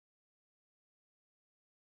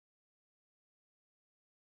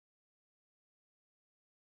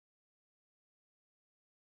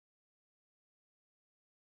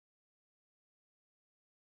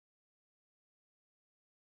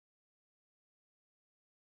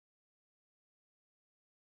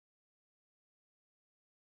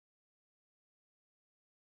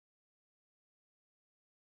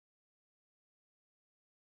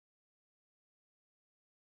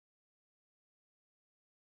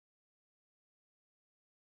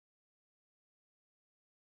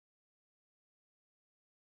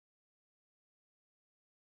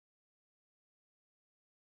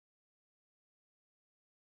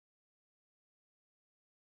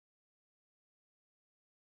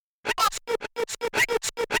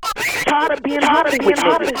being Haute with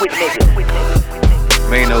niggas.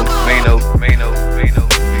 Mano,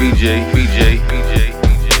 BJ.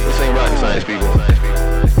 This ain't rocket science, people.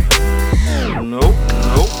 Nope.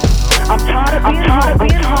 I'm tired of being Haute.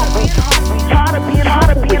 Tired of being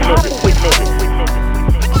Haute with niggas.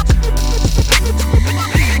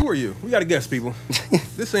 Who are you? We got a guest, people.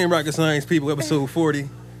 This ain't rocket science, people. Episode 40.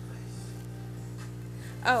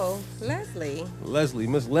 Oh, Leslie.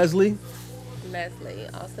 Miss Leslie. Leslie,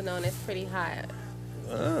 also known as Pretty Hot.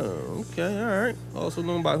 Oh, okay, all right. Also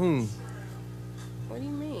known by whom? What do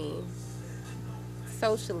you mean?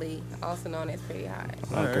 Socially, also known as Pretty Hot.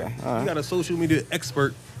 All right. You got a social media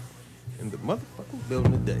expert in the motherfucking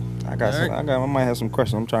building today. I might have some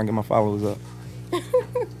questions. I'm trying to get my followers up.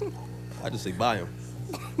 I just say buy them.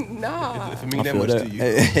 No. If it mean that much to you.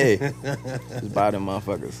 Hey, just buy them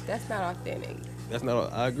motherfuckers. That's not authentic. That's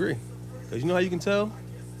not. I agree. Cause you know how you can tell.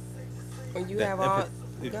 When you have all.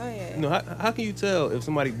 Go ahead. You know how can you tell if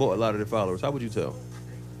somebody bought a lot of their followers? How would you tell?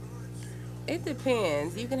 It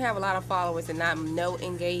depends. You can have a lot of followers and no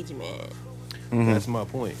engagement. Mm-hmm. That's my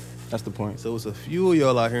point. That's the point. So it's a few of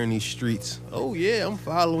y'all out here in these streets. Oh yeah, I'm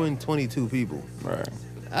following 22 people. Right.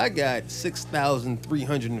 I got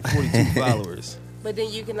 6,342 followers. But then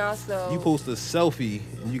you can also. You post a selfie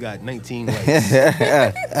and you got 19 likes.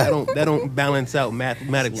 that don't balance out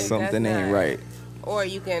mathematically. Something ain't right. Or I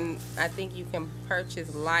think you can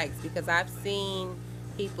purchase likes, because I've seen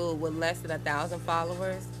people with less than 1,000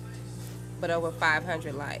 followers, but over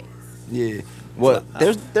 500 likes. Yeah. Well,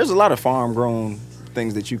 there's a lot of farm grown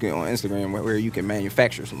things that you can on Instagram where you can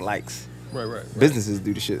manufacture some likes. Right. Businesses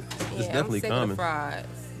do the shit. It's definitely I'm sick common. of the frauds.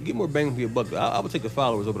 You get more bang for your buck. I would take the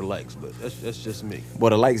followers over the likes, but that's just me. Well,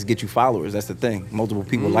 the likes get you followers. That's the thing. Multiple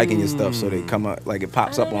people liking your stuff, so they come up, like it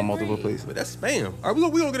pops up on multiple places. But that's spam. All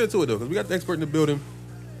right, we gonna get into it though, because we got the expert in the building.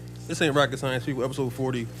 This ain't rocket science, people. Episode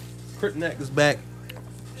 40. Crit Knack is back.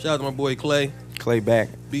 Shout out to my boy Clay. Clay back.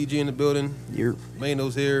 BG in the building. You're.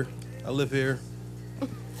 Mano's here. I live here.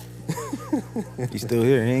 He's still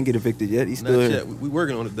here. He ain't get evicted yet. He's still Not here. yet. We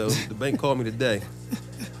working on it though. The bank called me today.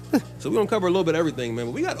 So we're gonna cover a little bit of everything, man.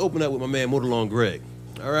 But we got to open up with my man Motorlawn Greg.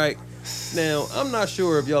 All right. Now I'm not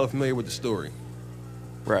sure if y'all are familiar with the story.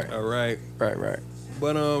 Right. All right. Right.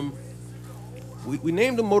 But we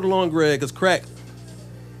named him Motorlawn Greg because crack.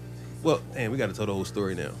 Well, damn, we got to tell the whole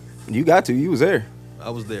story now. You got to. You was there. I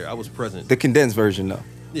was there. I was present. The condensed version, though.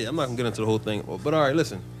 Yeah, I'm not gonna get into the whole thing. But all right,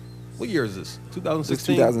 listen. What year is this?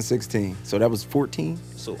 2016. 2016. So that was 14.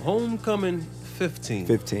 So homecoming 15.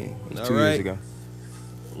 15. It was All 2 right. years ago.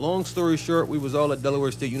 Long story short, we was all at Delaware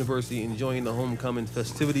State University enjoying the homecoming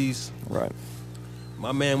festivities. Right.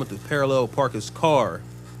 My man went to parallel park his car,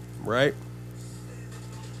 right?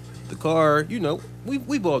 The car, you know,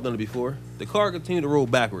 we've all done it before. The car continued to roll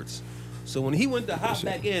backwards. So when he went to hop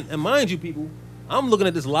back in, and mind you, people, I'm looking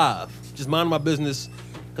at this live, just minding my business,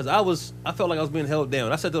 because I felt like I was being held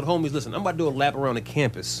down. I said to the homies, listen, I'm about to do a lap around the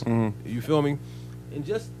campus. Mm-hmm. You feel me? And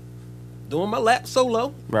just doing my lap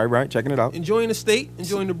solo. Right. Checking it out. Enjoying the state,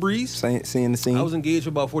 enjoying the breeze. Seeing the scene. I was engaged for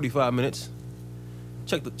about 45 minutes.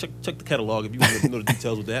 Check the catalog if you want to know the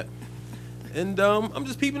details with that. And I'm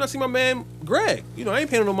just peeping. I see my man Greg. You know, I ain't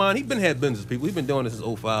paying no mind. He been had business, people. He been doing this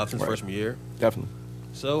since 05, since freshman year. Definitely.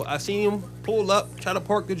 So I see him pull up, try to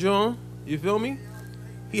park the John. You feel me?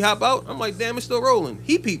 He hop out. I'm like, damn, it's still rolling.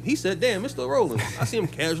 He peeped. He said, damn, it's still rolling. I see him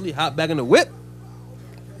casually hop back in the whip.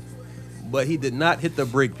 But he did not hit the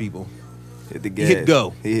brake, people. Hit the gas. He hit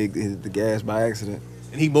go. He hit the gas by accident.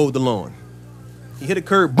 And he mowed the lawn. He hit a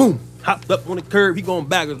curb, boom, hopped up on the curb. He going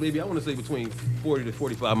backwards, baby. I want to say between 40 to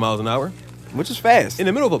 45 miles an hour. Which is fast. In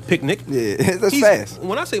the middle of a picnic. Yeah, that's fast.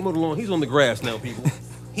 When I say mow the lawn, he's on the grass now, people.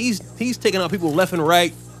 He's taking out people left and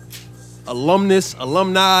right.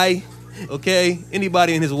 Alumni, okay?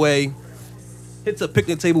 Anybody in his way. Hits a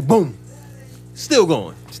picnic table, boom. Still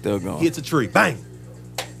going. He hits a tree, bang.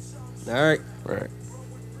 All right. Right.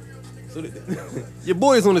 So your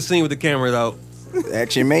boy's on the scene with the cameras out.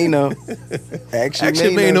 Action Mano.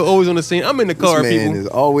 Action Mano always on the scene. I'm in the car, this man people. is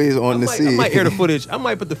always on the scene. I might air the footage. I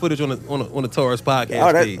might put the footage on the Taurus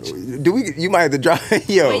podcast page. You might have to drop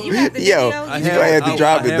yo. Wait, you have the yo, video? you might have to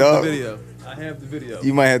drop it, dog. I have the video.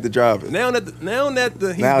 You might have to drop it. Now that he's Now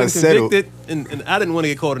been it's settled. convicted, and I didn't want to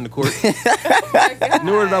get caught in the court.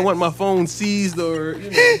 Nor did I want my phone seized or, you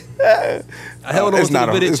know. I held on to the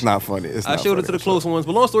footage. It's not funny. I showed it to the close ones.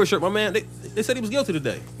 But long story short, my man, they said he was guilty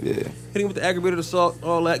today. Yeah. Hitting with the aggravated assault,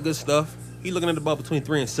 all that good stuff. He looking at about between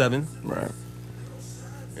 3 and 7. Right.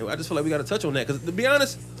 And I just feel like we got to touch on that. Because to be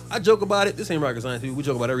honest, I joke about it. This ain't rocket science, people. We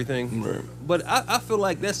joke about everything. Right. But I feel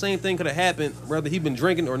like that same thing could have happened whether he been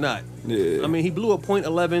drinking or not. Yeah. I mean, he blew a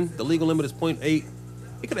 .11. The legal limit is .8.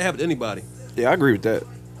 It could have happened to anybody. Yeah, I agree with that.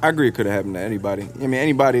 I agree it could have happened to anybody. I mean,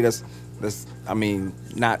 anybody that's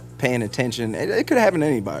not paying attention. It could have happened to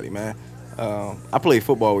anybody, man. I played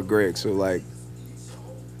football with Greg, so like,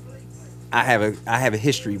 I have a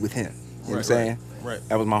history with him. You know what I'm saying? Right.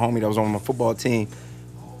 That was my homie. That was on my football team.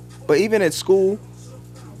 But even at school,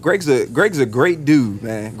 Greg's a great dude,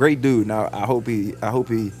 man. Great dude. Now I hope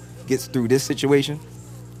he gets through this situation.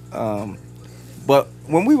 But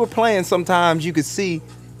when we were playing, sometimes you could see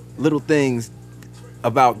little things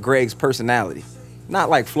about Greg's personality. Not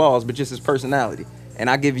like flaws, but just his personality. And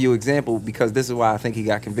I give you an example because this is why I think he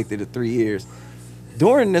got convicted of 3 years.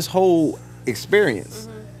 During this whole experience,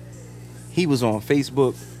 he was on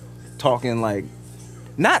Facebook talking like,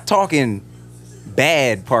 not talking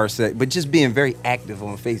bad per se, but just being very active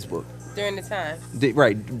on Facebook. During the time.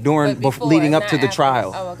 Leading up to the after.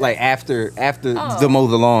 trial. Oh, okay. Like after the mow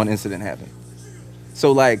the lawn incident happened.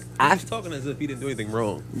 So like He's talking as if he didn't do anything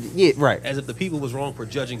wrong. Yeah, right. As if the people was wrong for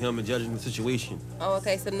judging him and judging the situation. Oh,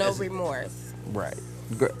 okay. So no remorse. Right.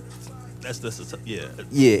 That's yeah.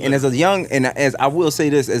 Yeah, and as I will say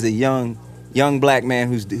this, as a young black man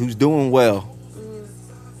who's doing well,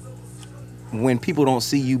 when people don't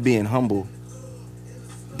see you being humble,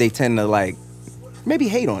 they tend to like maybe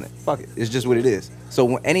hate on it. Fuck it. It's just what it is. So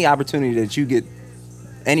when any opportunity that you get,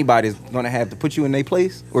 anybody's gonna have to put you in their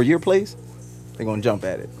place or your place, they're gonna jump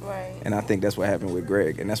at it. Right. And I think that's what happened with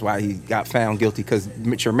Greg, and that's why he got found guilty. Because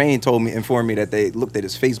Tremaine informed me that they looked at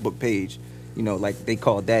his Facebook page. You know, like they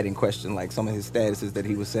called that in question, like some of his statuses that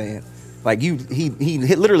he was saying. Like he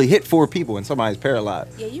literally hit 4 people and somebody's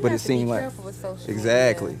paralyzed. Yeah, you but have it to seemed be like careful with social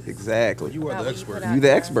exactly. You are About the what you expert. put out. You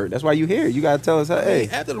the expert. That's why you here. You gotta tell us, hey.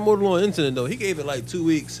 After the motor lawn incident, though, he gave it like 2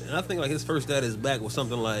 weeks, and I think like his first status back was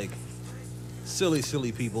something like,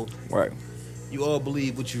 "Silly people, Right. you all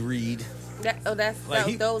believe what you read."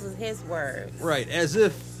 Those are his words. Right, as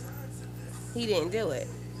if He didn't do it.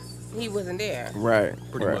 He wasn't there. Right.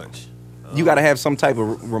 pretty right. much. You got to have some type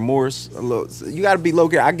of remorse. You got to be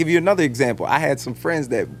low-key. I'll give you another example. I had some friends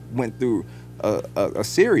that went through a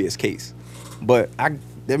serious case, but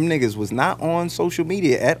them niggas was not on social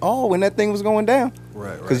media at all when that thing was going down.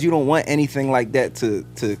 Right. Because you don't want anything like that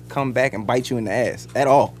to come back and bite you in the ass at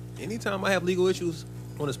all. Anytime I have legal issues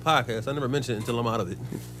on this podcast, I never mention it until I'm out of it.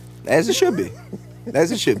 As it should be.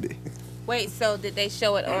 As it should be. Wait, so did they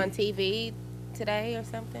show it on TV today or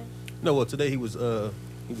something? No, well, today he was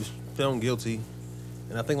found guilty,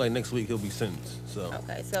 and I think like next week he'll be sentenced. So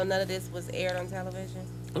Okay, so none of this was aired on television?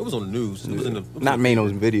 it was on the news. It was in the Not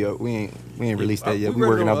Mano's video. We ain't released that yet. We read it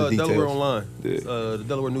working on, out the details. Delaware Online, Yeah. The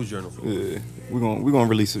Delaware News Journal. Yeah. We gonna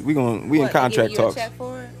release it. We in What, contract they giving talks. you a check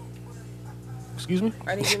for it? Excuse me?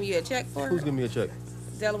 Are they giving you a check for Who's it? giving me a check?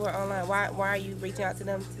 Delaware Online. Why are you reaching out to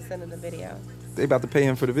them to send them the video? They about to pay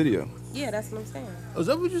him for the video. Yeah, that's what I'm saying. Oh, is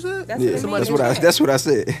that what you said? That's Yeah, what it means. that's what I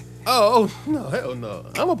said. Oh no, hell no!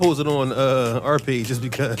 I'm gonna post it on our page just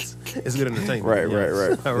because it's good entertainment. Right. All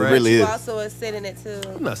It right. really You is. also are sending it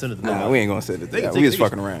to. I'm not sending it to Nah, nobody. we ain't gonna send it. They can Yeah, take we it. just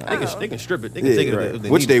fucking around. They can strip it. They can Yeah, take it right. if they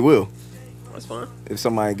Which need they it. will. That's fine. If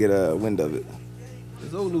somebody get a wind of it.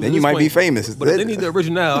 It's old news Then at you this might be point. famous. But if they need the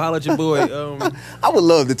original, holla at your boy. I would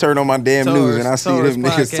love to turn on my damn news and I see Tars them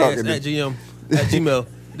niggas Podcast talking. at Gmail.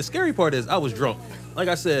 The scary part is I was drunk. Like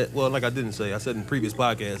I said, well, like I didn't say, I said in previous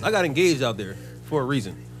podcasts, I got engaged out there for a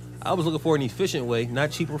reason. I was looking for an efficient way,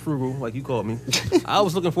 not cheap or frugal, like you called me. I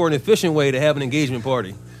was looking for an efficient way to have an engagement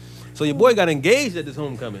party. So your boy got engaged at this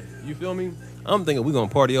homecoming. You feel me? I'm thinking we're going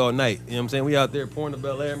to party all night. You know what I'm saying? We out there pouring the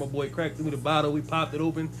Bel Air. My boy cracked through the bottle. We popped it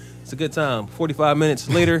open. It's a good time. 45 minutes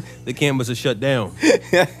later, the campus is shut down.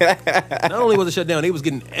 Not only was it shut down, they was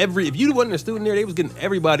getting if you wasn't a student there, they was getting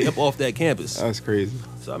everybody up off that campus. That's crazy.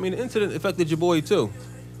 So, I mean, the incident affected your boy, too.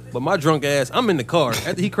 But my drunk ass, I'm in the car.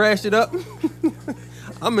 After he crashed it up,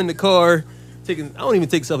 I'm in the car I don't even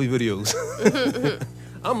take selfie videos.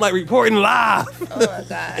 I'm like reporting live Oh my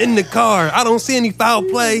God. in the car. I don't see any foul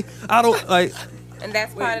play. I don't, like, And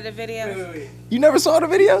that's part of the video? You never saw the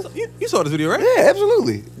video? you saw this video, right? Yeah,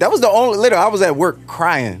 absolutely. That was the only. Literally, I was at work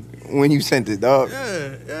crying when you sent it, dog.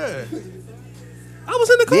 Yeah. I was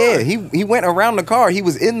in the car. Yeah, he went around the car. He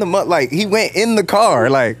was in the mud. Like he went in the car.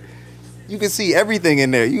 Like you could see everything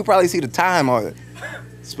in there. You could probably see the time on it.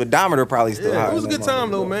 Speedometer probably still high. It was a good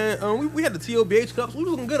time, though, man. We had the TOBH cups. We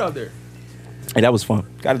was looking good out there. Hey, that was fun.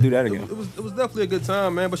 Got to do that again. It was definitely a good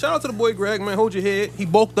time, man. But shout out to the boy Greg, man. Hold your head. He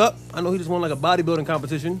bulked up. I know he just won like a bodybuilding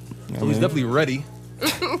competition, so he's definitely ready.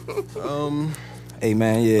 Hey,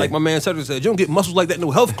 man, yeah. Like my man Cedric said, you don't get muscles like that in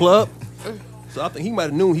no health club. So I think he might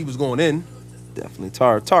have known he was going in. Definitely.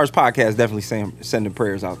 Tar's podcast definitely sending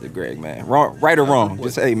prayers out to Greg, man. Wrong, right or wrong.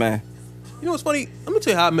 Just hey, man. You know what's funny? Let me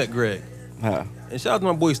tell you how I met Greg. Huh. And shout out to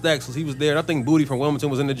my boy Stacks, because he was there. And I think Booty from Wilmington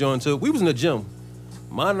was in the joint too. We was in the gym,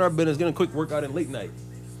 minding our business, getting a quick workout at late night.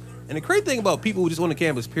 And the crazy thing about people who just on the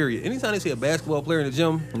campus, period, anytime they see a basketball player in the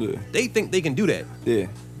gym, they think they can do that. Yeah.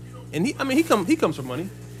 And he comes for money.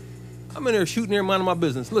 I'm in there shooting there, minding my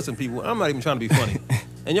business. Listen, people, I'm not even trying to be funny.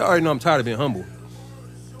 And y'all already know I'm tired of being humble.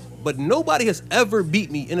 But nobody has ever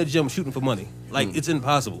beat me in a gym shooting for money. Like, it's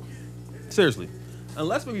impossible. Seriously.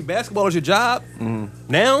 Unless maybe basketball is your job,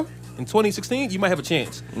 now, in 2016, you might have a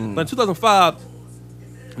chance. But in 2005,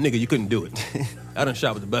 nigga, you couldn't do it. I done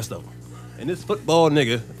shot with the best of them. And this football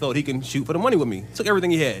nigga thought he can shoot for the money with me. Took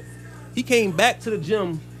everything he had. He came back to the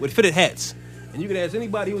gym with fitted hats. And you can ask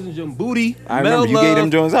anybody who was in the gym, Booty, I Mel remember you Love, gave them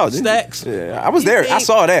Jones out, didn't Stacks. you? Yeah, I was there. I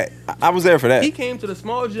saw that. I was there for that. He came to the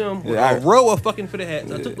small gym with Yeah, a row of fucking fitted hats.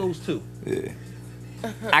 I took those too. Yeah.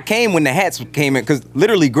 I came when the hats came in, because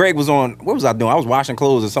literally Greg was on. What was I doing? I was washing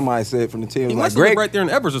clothes, and somebody said from the team, He was like, must have lived Greg. right there in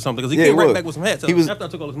Evers or something, because he Yeah, came he right was. back with some hats He was- after I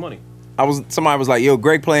took all his money. Somebody was like, yo,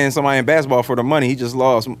 Greg playing somebody in basketball for the money. He just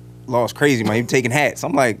lost crazy, man. He taking hats.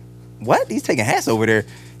 I'm like, what? He's taking hats over there.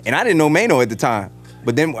 And I didn't know Mano at the time.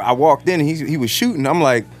 But then I walked in and he was shooting. I'm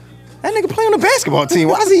like, that nigga playing on the basketball team.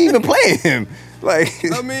 Why is he even playing him? Like,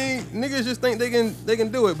 I mean, niggas just think they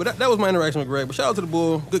can do it. But that was my interaction with Greg. But shout out to the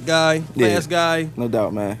bull, good guy, fast guy. no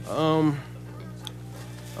doubt, man.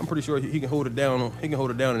 I'm pretty sure he can hold it down. He can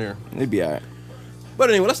hold it down in there. It'd be all right. But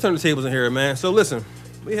anyway, let's turn the tables in here, man. So listen,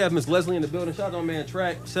 we have Miss Leslie in the building. Shout out to my man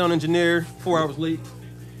Track, sound engineer, 4 hours late.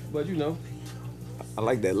 But you know, I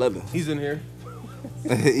like that leather. he's in here.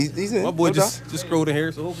 he's in. My boy no just scrolled in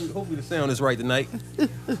here, so hopefully the sound is right tonight.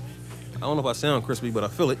 I don't know if I sound crispy, but I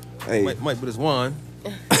feel it. Hey. Might be this wine.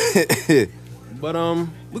 doubt. But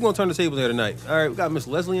we're gonna turn the tables here tonight. All right, we got Miss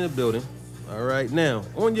Leslie in the building. All right, now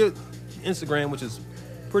on your Instagram, which is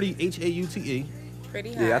pretty HAUTE.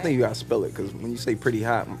 Pretty hot. Yeah, I think you gotta spell it, because when you say pretty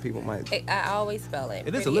hot, people might. I always spell it.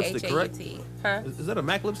 It is a Pretty lipstick, correct? H-A-U-T. Huh? Is that a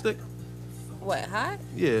MAC lipstick? What, hot?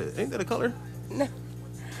 Yeah, ain't that a color? No.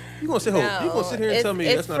 You gonna sit You gonna sit here and tell me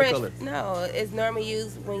that's not French, a color? No, it's normally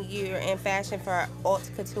used when you're in fashion for haute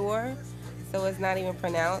couture, so it's not even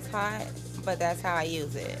pronounced hot, but that's how I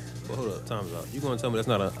use it. Well, hold up, time's out. You gonna tell me that's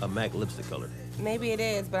not a MAC lipstick color? Maybe it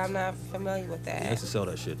is, but I'm not familiar with I that. used to sell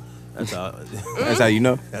that shit. That's how. That's how you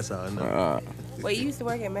know. That's how I know. Wait, you used to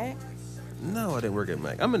work at Mac? No, I didn't work at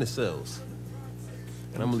MAC. I'm in the sales,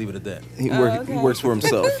 and I'm gonna leave it at that. He okay. works for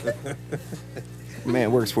himself.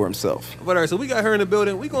 Man works for himself. But all right, so we got her in the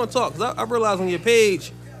building. We gonna talk, because I realized on your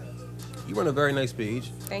page, you run a very nice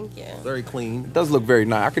page, Thank you. very clean. It does look very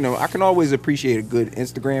nice. I can always appreciate a good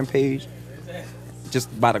Instagram page,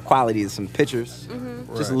 just by the quality of some pictures.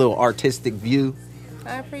 Just a Right. little artistic view.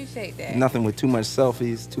 I appreciate that. Nothing with too much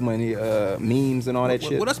selfies, too many memes and all that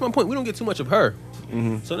shit. Well, that's my point. We don't get too much of her.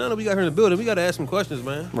 So now that we got her in the building, we gotta ask some questions,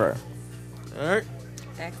 man. Right. All right.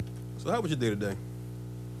 Okay. So how was your day today?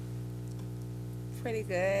 Pretty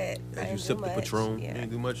good. I As you didn't do sipped the much. Patron, you Yeah. didn't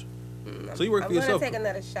do much. So you work for I'm yourself? gonna take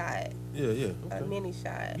another shot, Yeah. a Okay. mini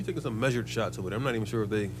shot. You taking some measured shots over there. I'm not even sure if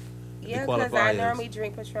they Yeah, because qualify I as- normally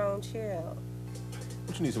drink Patron chill.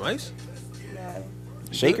 What you need, some ice? No.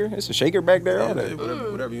 Shaker? It's a shaker back there. Yeah, All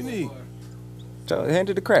that. whatever you need. Hand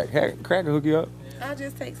it to Crack. Crack will hook you up. I'll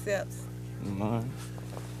just take sips.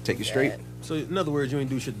 Take it straight. So in other words, you ain't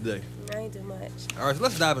do shit today. I ain't do much. All right, so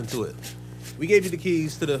let's dive into it. We gave you the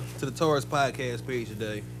keys to the Taurus podcast page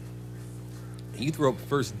today. And you threw up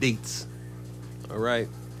first dates. All right.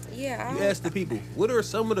 Yeah, You asked the people, what are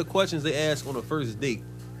some of the questions they ask on a first date?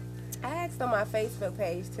 I asked on my Facebook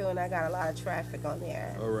page too, and I got a lot of traffic on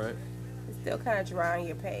there. All right. It's still kind of dry on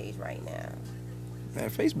your page right now. Man,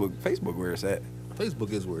 Facebook where it's at.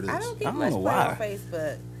 Facebook is where it is. I don't I get don't much know play on why.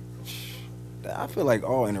 Facebook. I feel like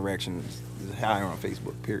all interactions is higher on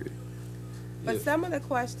Facebook, period. But Yeah. some of the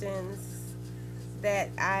questions that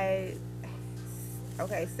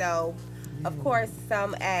okay, so of course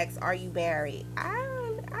some ask, "Are you married?"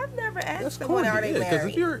 I've never asked That's someone, corny. "Are they Yeah, because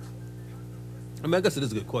married?" if you're, I mean, I guess it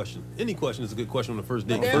is a good question. Any question is a good question on the first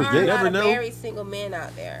date. But there first are date. a lot Never of know. married single men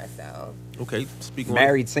out there, so Okay, speaking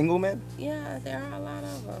Married single men? yeah, there are a lot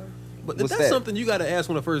of them. But if What's that's that? something you got to ask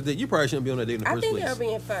on the first date, you probably shouldn't be on that date in the I first think place. they're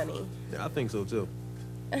being funny. Yeah, I think so too.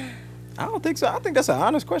 I don't think so. I think that's an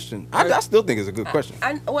honest question. I still think it's a good question.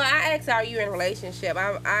 I asked, "Are you in a relationship?"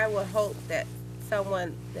 I would hope that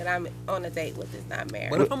someone that I'm on a date with is not married.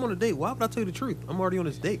 But if I'm on a date, why would I tell you the truth? I'm already on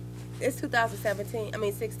this date. It's 2017. I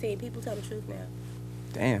mean 16. People tell the truth now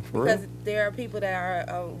Damn, for because real? there are people that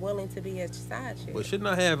are willing to be a side chick. But shouldn't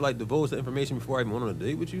I have like divulged the information before I even went on a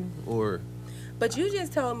date with you? Or But you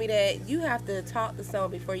just told me that you have to talk to someone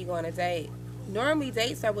before you go on a date. Normally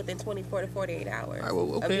dates are within 24 to 48 hours. All right,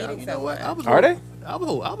 well, of okay. meeting You know what? someone. Are they? I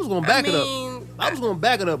was going to back it mean, up. I was going to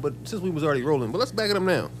back it up, but since we was already rolling, but let's back it up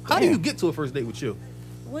now. How do Yeah. you get to a first date with you?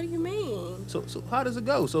 What do you mean? So how does it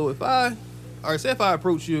go? So if I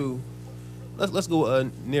approach you, let's go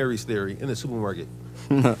Nery's theory in the supermarket.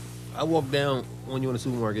 I walk down on you in the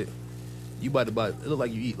supermarket. You about to buy? It look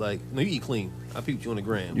like you eat you eat clean. I peeped you on the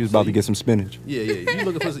gram. You was about to get some spinach. Yeah. You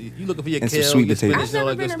looking for your And some kale, sweet your potatoes. spinach, I've and all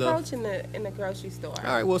never that good been stuff. approached in the grocery store. All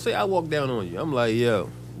right. Well, say I walk down on you. I'm like, yo,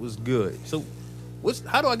 what's good? So,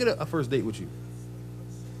 how do I get a first date with you?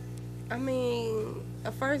 I mean,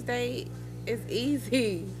 a first date is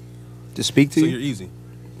easy. To speak to So you? you're easy.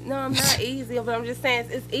 No, I'm not easy, but I'm just saying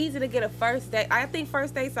it's easy to get a first date. I think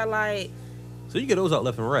first dates are like, So you get those out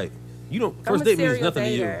left and right. You don't. I'm First a date means serial nothing to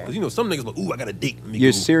you dater. because some niggas like, ooh, I got a date. Let me You're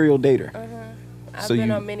a go. serial dater. I've So been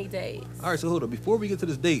you- on many dates. All right, so hold up. Before we get to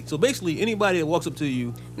this date, so basically anybody that walks up to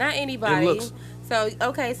you, Not anybody. It looks- So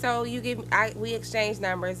okay, so we exchange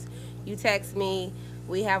numbers. You text me.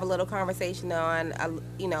 We have a little conversation on,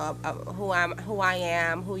 who I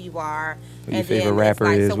am, who you are, Who your and favorite then rapper it's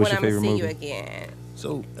like, is, so what's when your I'm gonna favorite see you movie? again.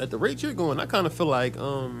 so at the rate you're going, I kind of feel like,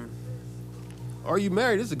 are you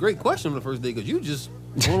married? This is a great question on the first date because you just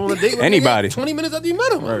went on a date with Anybody. a nigga 20 minutes after you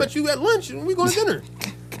met him. I Right. met you at lunch and we going to dinner.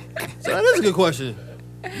 So that is a good question.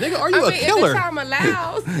 Nigga, are you I a mean, killer? if the time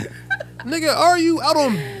allows. Nigga, are you out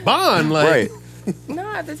on bond? Like, Right.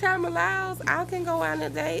 No, if the time allows, I can go on a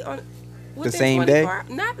date on within same day?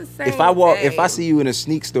 24 Not the same. If I day. see you in a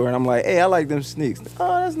sneak store and I'm like, hey, I like them sneaks.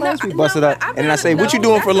 Oh, that's nice. We No, bust it no, up. I've And been then I on- say, what you no,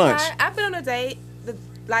 doing that's for a lunch? lie. I've been on a date,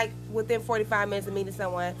 like within 45 minutes of meeting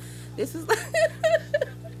someone. This was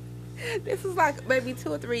this was like maybe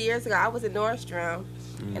 2 or 3 years ago. I was in Nordstrom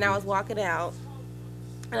and I was walking out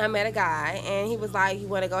and I met a guy and he was like, "You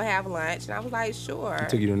want to go have lunch?" And I was like, "Sure."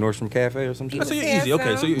 Took you to Nordstrom Cafe or some shit? so you're Yeah, easy.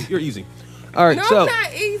 Okay, so so- you're easy. All right, No, so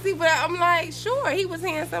not easy, but I'm like, sure. He was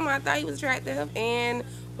handsome. I thought he was attractive, and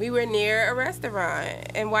we were near a restaurant.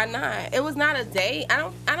 And why not? It was not a date. I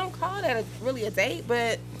don't call that really a date,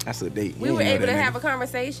 but That's a date. we were able to have a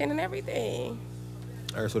conversation and everything.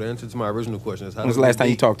 all right, so the answer to my original question is how When was does the last a time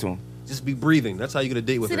you date talked to him? Just be breathing. That's how you get a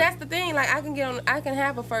date with See, her. that's the thing. Like, I can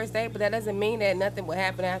have a first date, but that doesn't mean that nothing will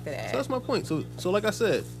happen after that. So that's my point. So like I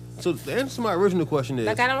said, so the answer to my original question is,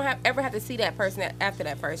 Like, I don't ever have to see that person after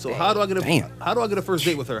that first so date. how do I get Damn. a first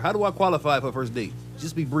date with her? How do I qualify for a first date?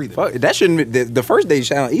 Just be breathing. Fuck, that shouldn't be, the first date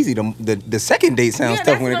sound easy. The second date sounds Yeah, tough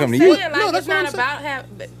that's when it what comes I'm to you. saying. No, Like, that's it's what I'm not saying.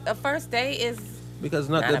 about a first date is Because it's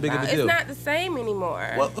not not that big of about. a deal. It's not the same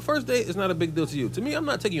anymore. Well, a first date is not a big deal to you. To me, I'm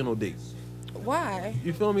not taking you on no dates. Why?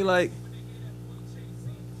 You feel me? Like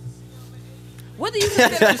What do you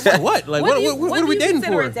consider? what? Like what? What are we do you dating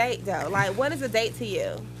consider for? a date though? Like, what is a date to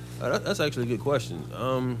you? That's actually a good question.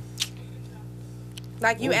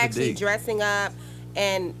 Like, you What is a actually date? dressing up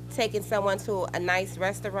and taking someone to a nice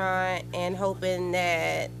restaurant and hoping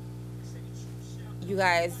that you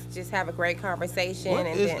guys just have a great conversation. What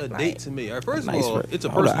and is then, a like, date to me? All right, first Nice of all, work. it's a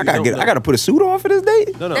Hold person. on, you don't I know. gotta put a suit on for this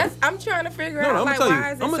date. No. I'm trying to figure No, out I'm like gonna tell you.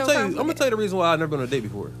 why is it I'm so gonna tell you. I'm gonna complicated? tell you the reason why I've never been on a date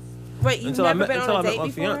before. Wait, you've never been on a date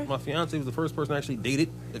before? My fiance was the first person I actually dated,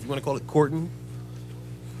 if you want to call it courting.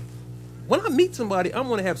 When I meet somebody, I'm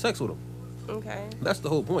gonna have sex with them. Okay. That's the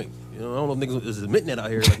whole point. You know, I don't know if niggas is admitting that out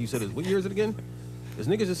here, like you said. What year is it again? Is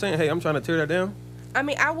niggas just saying, "Hey, I'm trying to tear that down"? I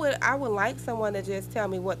mean, I would like someone to just tell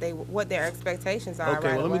me what their expectations are. Okay,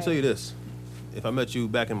 right well, let me away. tell you this: if I met you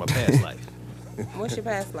back in my past life, What's your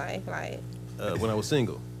past life like? when I was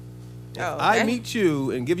single, Oh, I okay. meet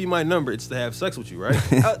you and give you my number, it's to have sex with you, right?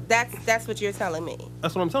 Oh, that's what you're telling me.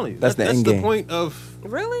 That's what I'm telling you. That's the end the game. point of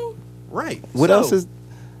Really? right. What So, else is?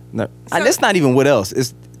 No, So- that's not even what else.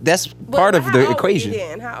 That's part of How the old were equation. you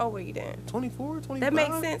then? How old were you then? 24, 25? That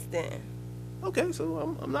makes sense then. Okay,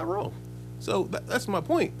 so I'm not wrong. So that's my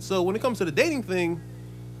point. So when it comes to the dating thing,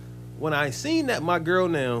 when I seen that my girl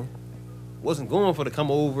now wasn't going for the come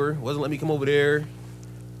over, wasn't letting me come over there,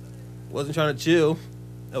 wasn't trying to chill,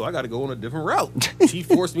 oh, I got to go on a different route. She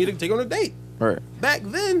forced me to take her on a date. Right. Back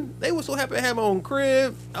then, they were so happy to have my own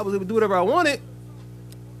crib. I was able to do whatever I wanted.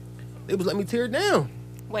 They was letting me tear it down.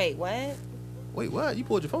 Wait, what? Wait, what? You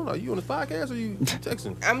pulled your phone out? You on this podcast or you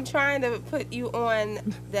texting? I'm trying to put you on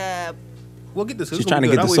the. Well, get this. She's trying to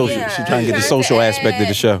get the social. Yeah. She's trying to get the Trying to social aspect of the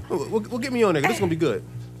add- show. Well, get me on there. 'Cause this is gonna be good.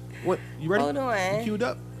 What? You ready? Hold on. You queued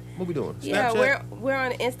up? What we doing? Yeah, Snapchat? we're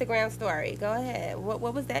on an Instagram story. Go ahead. What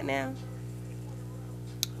was that now?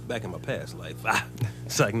 Back in my past life.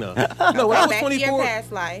 It's like no. No, when I was Back to your 24,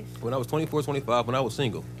 past life. when I was 24, 25, when I was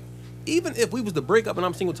single, even if we was to break up and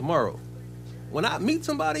I'm single tomorrow, when I meet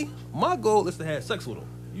somebody, my goal is to have sex with them.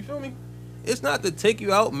 You feel me? It's not to take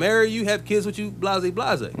you out, marry you, have kids with you, blase,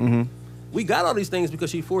 blase. Mm-hmm. We got all these things because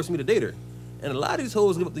she forced me to date her. And a lot of these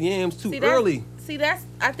hoes give up the yams too See, early.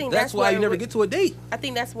 I think That's why where you never get to a date. I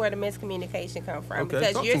think that's where the miscommunication comes from. Okay,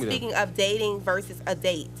 Because talk you're to me then. speaking of dating versus a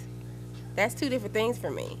date. That's two different things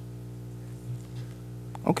for me.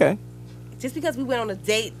 Okay. Just because we went on a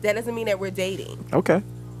date, that doesn't mean that we're dating. Okay.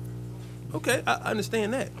 Okay, I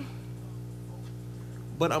understand that.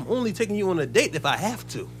 But I'm only taking you on a date if I have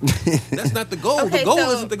to. That's not the goal. Okay, the goal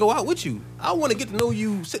so- isn't to go out with you. I want to get to know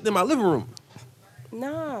you sitting in my living room.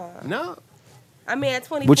 No. No. I mean, at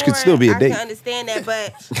 24, Which could still be a date. I can understand that,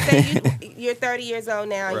 but say you're 30 years old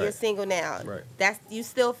now, Right. you're single now. Right. That's you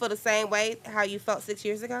still feel the same way how you felt 6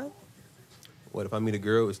 years ago? What if I meet a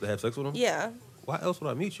girl is to have sex with them? Yeah. Why else would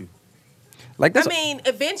I meet you? Like that's I mean,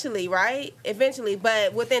 eventually, right? Eventually,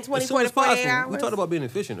 but within As 24 soon to as 48 possible. hours. We talked about being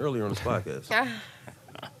efficient earlier on this podcast. Ah,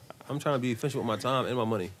 I'm trying to be efficient with my time and my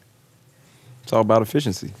money. it's all about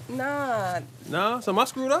efficiency. nah. Nah, so am I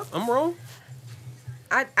screwed up? I'm wrong.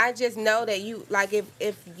 I just know that you, like,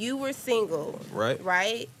 if you were single,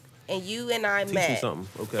 Right. and you and I Teach me met,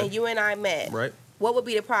 something. Okay. and you and I met, Right. what would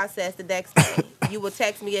be the process the next day? You would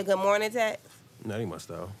text me a good morning text? That ain't my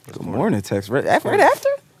style. That's Good corny. morning, text. Right after?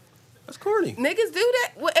 That's corny. Niggas do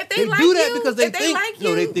that? Well, if they, They like do that you, because they if think. like No,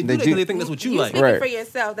 you, they do that They because do. they think that's what you you like. speaking Right. for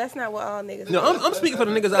yourself. That's not what all niggas No, do. I'm speaking for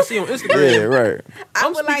the niggas I see on Instagram. Yeah, right. I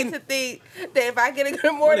I'm would speaking- like to think that if I get a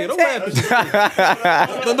good morning Nigga, don't laugh. text,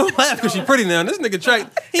 'cause she- don't laugh because she pretty now. This nigga Track,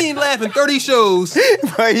 he ain't laughing 30 shows.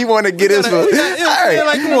 But he want to get his. You know, All right.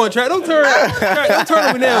 like, come on, Track. Don't turn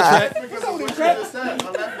on me now, Track.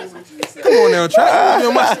 Come on now, Track. You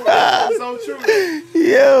know, my, So true.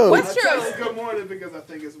 Yo. what's I true? text good morning because I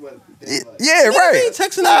think it's what they like. Yeah, right. ain't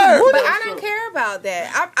texting that Nah. But I don't care about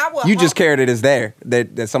that. I would You just hope- care that it's there,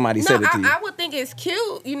 that somebody No, said it to you. I would think it's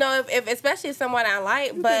cute, you know, if especially if someone I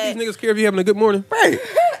like. these But niggas care if you having a good morning. Right.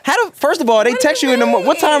 How do, first of all, they What do text you you in the morning.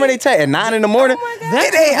 What time are they texting? At 9 in the morning? Oh my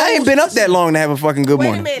God. I ain't been up that long to have a fucking good wait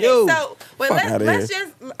morning. a minute. Yo. So, but Fuck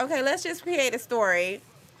outta let's just create a story.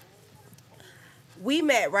 We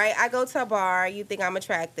met, right? I go to a bar. You think I'm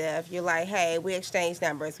attractive. You're like, hey, we exchange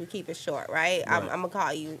numbers. We keep it short, right? I'm Right. gonna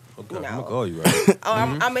call you. Okay, You know. I'm gonna call you, right? Oh,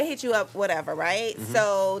 I'm gonna hit you up, whatever, right?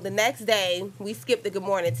 So the next day, we skip the good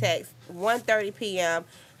morning text. 1:30 p.m.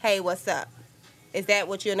 Hey, what's up? Is that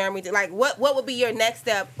what you're normally do? Like, what would be your next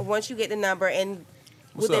step once you get the number and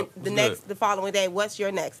What's within up? What's good? the following day? What's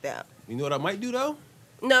your next step? You know what I might do, though?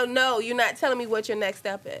 No, you're not telling me what your next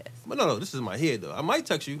step is. But no, this is in my head, though. I might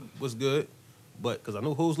text you what's good, but because I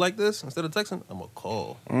know hoes like this, instead of texting, I'm going to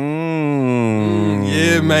call.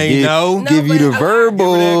 Yeah, man, Give- no. Give you the but-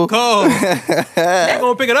 verbal. Call. They're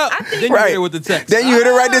going to pick it up. I think- Then you Right. hit her with the text. Then you hit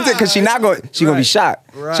her right there because she not going. She gonna be Right.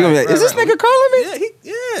 shocked. Right, She gonna be like, right, "Is this right. nigga calling me?"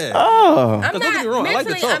 Yeah. Oh, I'm Don't get not me wrong, I like to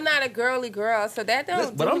mentally. talk. I'm not a girly girl, so that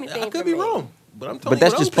don't But do I'm, anything I could for be me. wrong. But I'm telling but you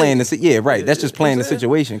that's what just I'm playing thinking. the. Yeah, right. That's Yeah, just yeah. playing the I'm saying?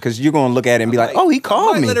 situation because you're gonna look at it and be like, "Oh, he I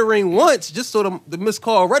called might me." let it ring once just so the missed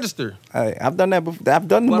call register. I've done that before. I've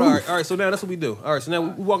done the But move. all right, so now that's what we do. All right, so now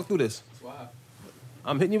we walk through this.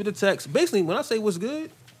 I'm hitting you with the text. Basically, when I say what's good,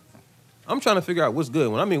 I'm trying to figure out what's good.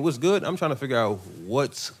 When I mean what's good, I'm trying to figure out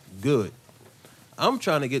what's good. I'm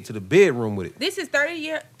trying to get to the bedroom with it. This is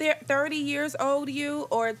 30 years old you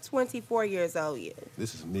or 24 years old you.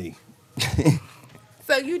 This is me.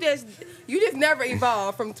 So you just never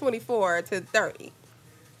evolved from 24 to 30.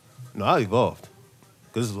 No, I evolved.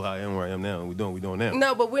 Because this is why I am where I am now, and we doing now.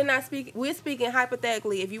 No, but we're not speaking. We're speaking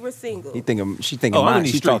hypothetically. If you were single She thinking Oh, I'm in mine.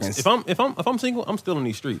 these She's streets. talking. If I'm single, I'm still in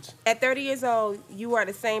these streets. at 30 years old, you are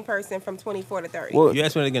the same person from 24 to 30. Well, You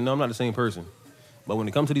ask me that again, no, I'm not the same person. But when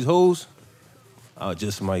it comes to these hoes, I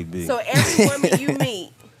just might be. So every woman you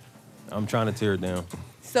meet. I'm trying to tear it down.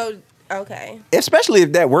 So okay. especially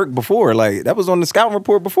if that worked before, like that was on the scouting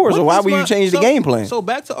report before. So What why is would you my- change the so- game plan? So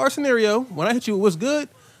back to our scenario. When I hit you with what's good,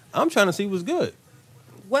 I'm trying to see what's good.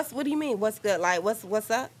 What do you mean? What's good? Like what's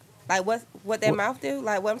up? Like what that What- mouth do?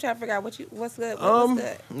 Like what I'm trying to figure out what's good? What's good?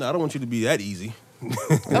 No, I don't want you to be that easy.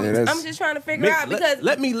 I'm just trying to figure out because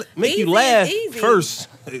let me make easy you is laugh easy. first,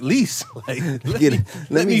 at least. Like,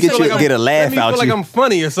 Let me get feel you I'm- get a laugh let me out feel you. like I'm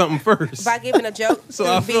funny or something first. by giving a joke So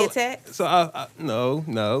I through via feel. text. So I no.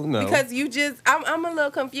 Because you just, I'm a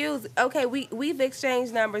little confused. Okay, we've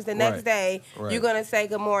exchanged numbers. The next Right. day, Right. you're gonna say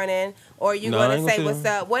good morning, or you're No, I gonna ain't gonna say say what's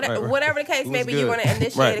that. up. Right. Whatever the case may What's be, you good? want to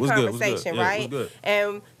initiate Right. a What's good? conversation, Yeah, right? what's good?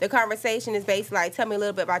 And the conversation is basically like, tell me a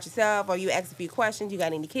little bit about yourself, or you ask a few questions. You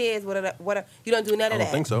got any kids? What? You don't do none I of don't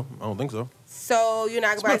that. think so. I don't think so. So you're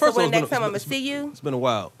not gonna. So when the next time I'm gonna see you? It's been a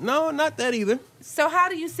while. No, not that either. So how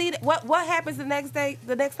do you see that? What happens the next day?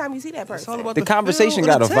 The next time you see that person? It's all about The conversation feel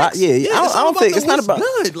got of a the vibe. text. Yeah, I don't think it's not about.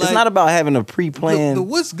 Good. It's not about having a pre-planned. The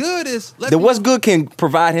what's good is The what's good can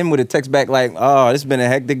provide him with a text back like, oh, it's been a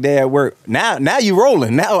hectic day at work. Now you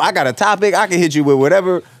rolling. Now I got a topic. I can hit you with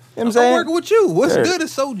whatever. You know what I'm saying? I'm working with you. What's Yeah. good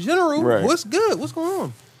is so general. Right. What's good? What's going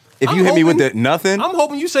on? If I'm you hit me with hoping- the nothing, I'm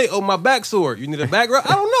hoping you say, "Oh, my back sore. You need a back rub."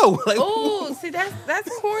 I don't know. Like, Oh, see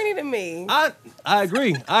that's corny to me. I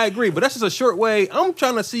agree. But that's just a short way. I'm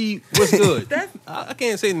trying to see what's good. I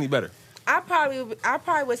can't say any better. I probably would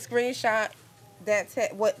screenshot that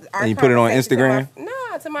what our And you put it on conversation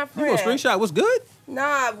Instagram? to my You friend. gonna screenshot what's good?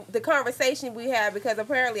 Nah, the conversation we had, because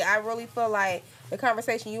apparently I really feel like the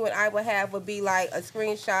conversation you and I would have would be like a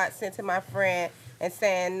screenshot sent to my friend and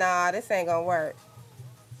saying, nah, this ain't gonna work.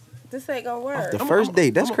 This ain't gonna work. the first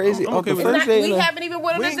date. That's crazy. I'm Off okay the with first that. date. We like- haven't even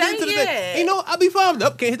went on We a ain't getting date to the yet. day. You know, I'll be fine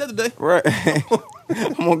up. Can't hit that today. Right.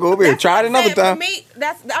 I'm gonna go over here. That's Try it what I'm another saying. time. For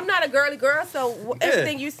me, I'm not a girly girl, so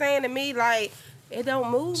everything you saying to me, like, it don't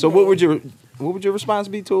move. So me. what would your response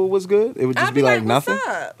be to what's good? It would just I'd be like nothing. What's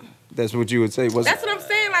up? That's what you would say. That's what I'm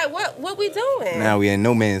saying. Like, what we doing? Now we in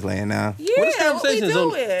no man's land now. Yeah, Well, this what we conversation is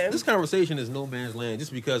doing? this conversation is no man's land,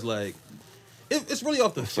 just because like it's really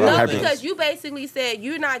off the So No, what field. happens? because you basically said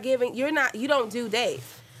you don't do dates.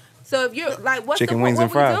 So if you're like, what's Chicken the wings what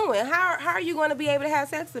and we fries. doing? How are you going to be able to have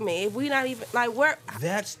sex with me if we not even like where?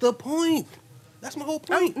 That's the point. That's my whole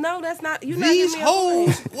point. No, that's not. You These not giving me a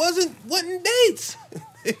hoes point. wasn't dates.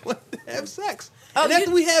 They wanted to have sex. Oh, and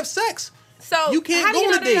after we have sex, So you can't how do go you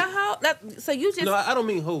on know a date. they're a hoe? So you just no, I don't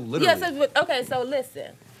mean hoe literally. yeah. So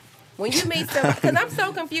listen, when you meet somebody, because I'm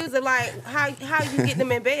so confused of like how you get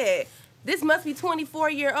them in bed. This must be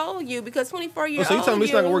 24-year-old you, because 24-year-old. So you telling me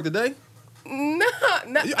it's not gonna work today? No,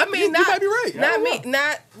 I mean, you not, might be right. I Not don't me, know.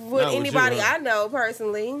 not with Not with anybody you, huh? I know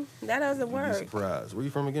personally. That doesn't Be work. surprised. Where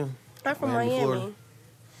you from again? I'm from Miami, Miami. Florida?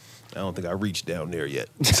 I don't think I reached down there yet.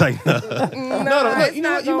 It's like, no, No, look, it's you know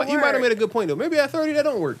not what? You might gonna have work. made a good point though. Maybe at 30 that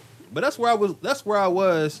don't work. But that's where I was. That's where I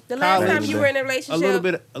was. The last time college. you were in a relationship,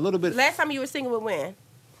 A little bit. last time you were single with when?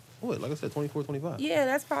 What? Like I said, 24, 25. Yeah,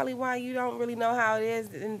 that's probably why you don't really know how it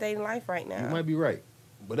is in dating life right You now. might be right,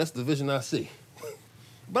 but that's the vision I see.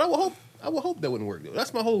 But I would hope that wouldn't work though.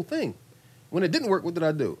 That's my whole thing. When it didn't work, what did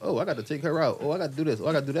I do? Oh, I got to take her out. Oh, I got to do this. Oh,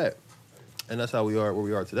 I got to do that. And that's how we are where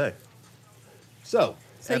we are today. So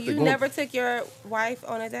So after you going- never took your wife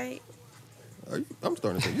on a date? I'm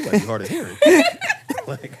starting to think you might be hard of hearing.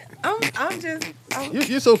 Like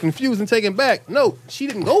you're so confused and taken back. No, she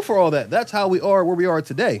didn't go for all that. That's how we are where we are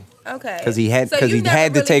today. Okay. 'Cause he had- So 'cause you he never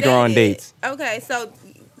had to take her on dated. dates. Okay, so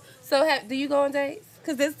do you go on dates?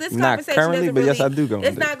 Because this Not conversation currently, doesn't but really, yes, I do go on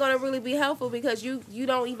It's dates. not going to really be helpful because you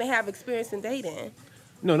don't even have experience in dating.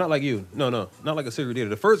 No, not like you. No, not like a serial dater.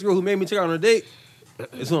 The first girl who made me take her on a date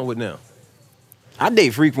is who I'm with now. I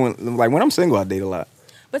date frequent. Like when I'm single, I date a lot.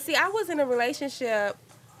 But see, I was in a relationship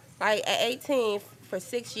like at 18 for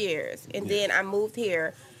 6 years, and then I moved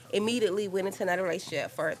here. Immediately went into another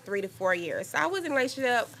relationship for 3 to 4 years. So I was in a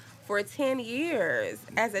relationship for 10 years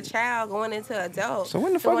as a child going into adult. So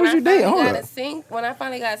when the fuck was you dating? Hold up. When I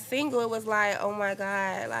finally got single, it was like, oh my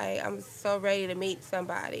God, like I'm so ready to meet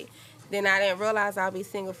somebody. Then I didn't realize I'll be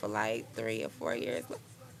single for like 3 or 4 years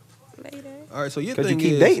later. All right, so your Because thing you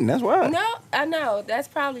keep is dating. That's why. No, I know. That's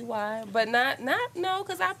probably why. But no,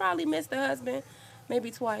 because I probably missed the husband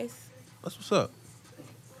maybe twice. That's what's up.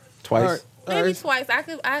 Twice. All right. Maybe twice.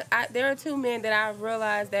 There are 2 men that I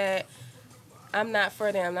realized that I'm not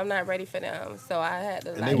for them. I'm not ready for them. So I had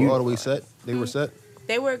to And like. they were all the way set. They were set.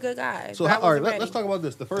 They were good guys. So but I all right, wasn't let's ready. talk about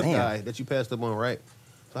this. The first Damn. guy that you passed up on, right?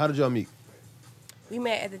 So how did y'all meet? We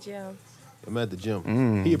met at the gym. I met at the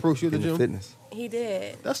gym. He approached you at the In the gym. fitness. He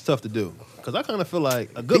did. That's tough to do. Because I kind of feel like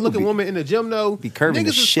a good-looking be- woman in the gym, though, Be curving the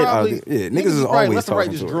niggas is shit out probably, of it. Yeah, niggas is probably always left and right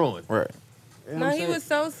talking just to her. growing. Right. You know No, what I'm he saying? was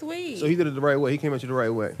so sweet. So he did it the right way. He came at you the right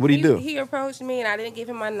way. What'd he do? He approached me, and I didn't give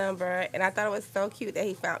him my number, and I thought it was so cute that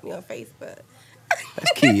he found me on Facebook.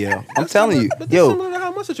 That's key, yo. I'm telling you, But that's yo, similar to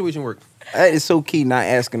how my situation worked. that is so key. Not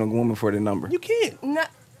asking a woman for the number. You can't. No,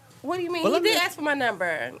 what do you mean? Well, he let me did ask- ask for my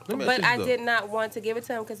number, Let me ask but you I though. did not want to give it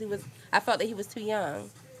to him because I felt that he was too young.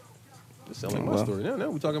 This sounds like my Well. story. Now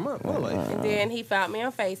we're talking about my life. And then he found me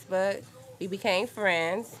on Facebook. We became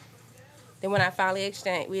friends. Then when we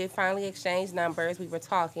had finally exchanged numbers. We were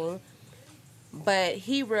talking, but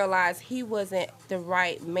he realized he wasn't the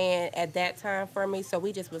right man at that time for me. So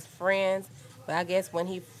we just was friends. But I guess when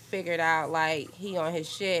he figured out like he on his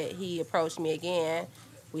shit, he approached me again.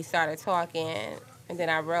 We started talking, and then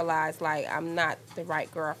I realized like I'm not the right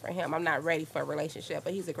girl for him. I'm not ready for a relationship.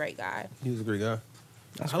 But he's a great guy. He was a great guy.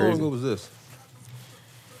 That's How crazy. long ago was this?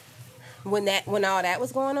 when all that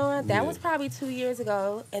was going on, that Yeah. was probably 2 years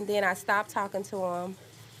ago, and then I stopped talking to him,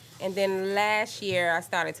 and then last year I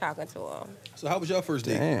started talking to him. So how was your first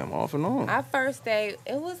date? Damn, off and on. Our first date,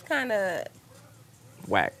 it was kind of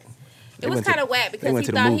Whack. it was kind of whack because he went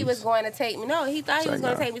to the thought he movies. was going to take me. No, he thought he was It's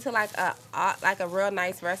going like, to take me to like a real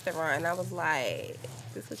nice restaurant, and I was like,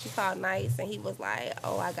 "This what you call nice?" And he was like,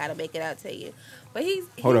 "Oh, I gotta make it up to you." But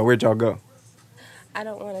Hold on, where'd y'all go? I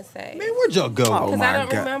don't want to say Man, where'd y'all go? Oh, because my I don't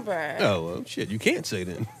God. remember. Oh, well, shit, you can't say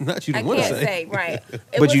then. Not you I don't want to can't say. say right.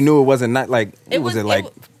 But you knew it wasn't not like It was was- it like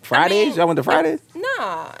it wa- Fridays? I mean, Y'all went to Fridays?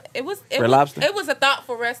 No, it was Red Lobster? It was a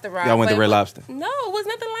thoughtful restaurant. Y'all went but to it Red was- Lobster? No, it was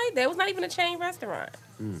nothing like that. It was not even a chain restaurant.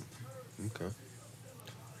 Okay.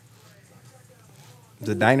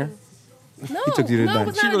 The diner? No, took you to the no, diner. it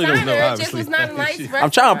was She not really a doesn't diner. know, It just was not a nice obviously. restaurant.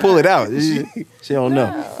 I'm trying to pull it out. She don't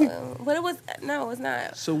know. No, but it was no, it's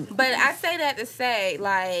not. So- but I say that to say,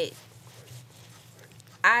 like,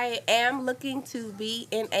 I am looking to be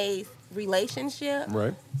in a relationship,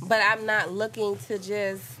 Right. but I'm not looking to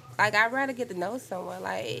just like. I'd rather get to know someone,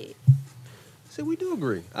 like. See, we do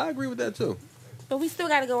agree. I agree with that too. But we still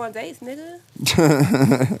gotta go on dates, nigga.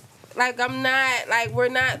 Like I'm not like we're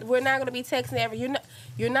not gonna be texting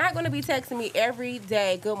you're not gonna be texting me every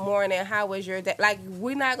day. Good morning. How was your day? Like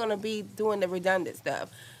we're not gonna be doing the redundant stuff.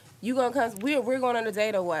 You gonna come? We're going on a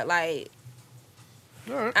date or what? Like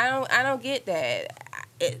All right. I don't get that.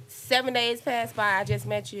 7 days pass by. I just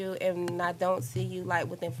met you and I don't see you like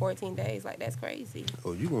within 14 days. Like that's crazy.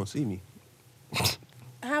 Oh, you gonna see me?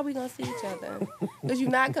 How we gonna see each other? Because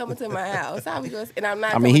you're not coming to my house. How we gonna? And I'm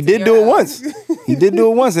not. I mean, he coming to did your do it house. once. He did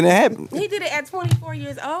do it once and it happened. He did it at 24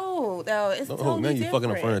 years old, though. It's Oh, totally now you different.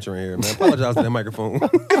 fucking up furniture in here, man. Apologize to that microphone.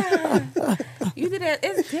 You did it.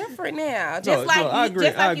 It's different now. Just No, like I agree,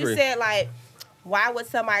 just like I you agree. said, like, why would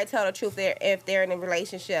somebody tell the truth if they're in a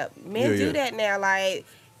relationship? Men Yeah, do yeah. that now. Like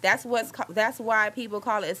that's why people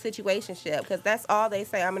call it a situationship because that's all they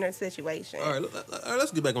say. I'm in a situation. All right,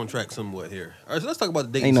 let's get back on track somewhat here. All right, so let's talk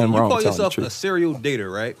about the dating. Ain't nothing scene. You wrong call with telling the yourself a truth. serial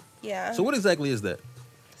dater, right? Yeah. So what exactly is that?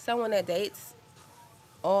 Someone that dates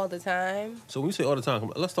all the time. So when you say all the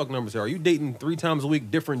time, let's talk numbers here. Are you dating 3 times a week,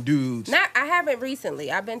 different dudes? I haven't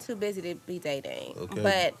recently. I've been too busy to be dating. Okay.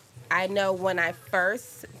 But I know when I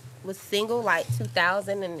first was single, like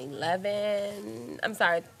 2011. I'm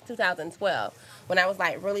sorry, 2012. When I was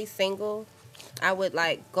like really single, I would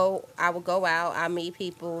go out, I meet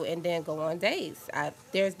people, and then go on dates.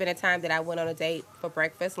 There's been a time that I went on a date for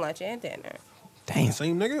breakfast, lunch, and dinner. Damn.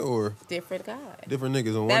 Same nigga or Different guy. different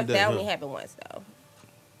niggas on one That day? that huh? only happened once though.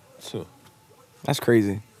 So, That's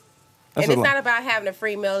crazy. That's And a it's lot. not about having a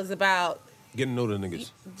free meal. It's about getting to know the niggas.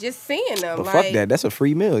 just seeing them. But like, fuck that. That's a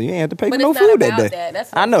free meal. You ain't have to pay for But no it's not food that about day. that.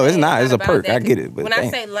 That's what I I'm know it's saying. not. It's a about perk. that. I get it. But when damn.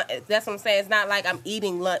 I say that's what I'm saying. It's not like I'm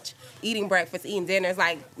eating lunch, eating breakfast, eating dinner. It's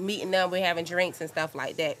like meeting them. We're having drinks and stuff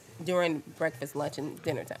like that during breakfast, lunch, and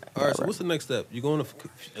dinner time. All right, so what's the next step? You go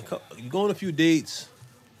on a few dates,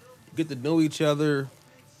 get to know each other.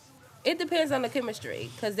 It depends on the chemistry,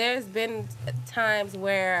 because there's been times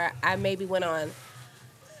where I maybe went on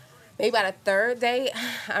maybe about a third date.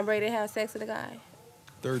 I'm ready to have sex with a guy.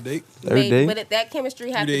 Third date. Third Maybe, date? but that chemistry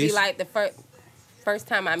has 3 to be days? like the first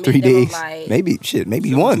time I meet 3 them. I'm days. like, Maybe 2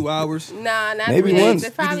 one. hours. nah, not maybe 3 days. one. It's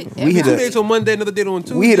probably We hit 2 a- days on Monday, another date on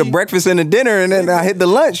Tuesday. We hit a breakfast and a dinner, and then I hit the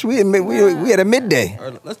lunch. We had a midday. All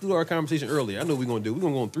right, let's do our conversation earlier. I know what we're gonna do. We're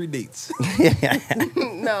gonna go on 3 dates.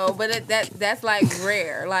 no, but that's like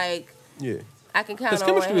rare. Like Yeah. I can count Because on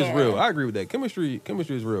chemistry one is hand. real. I agree with that. Chemistry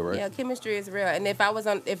is real, right? Yeah, chemistry is real. And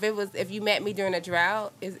if you met me during a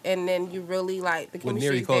drought, and then you really like the When chemistry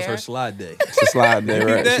Neri is calls there. her slide day. It's a slide day,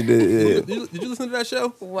 right? That- She did. Did you listen to that show?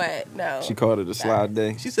 What? No. She called it a slide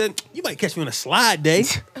day. She said, "You might catch me on a slide day."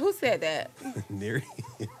 Who said that? Neri.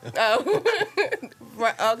 Oh.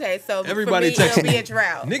 Right, okay, so Everybody for me, text it'll be me. a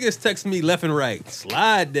drought. Niggas text me left and right.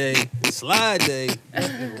 Slide day, left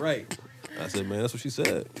and right. I said, man, that's what she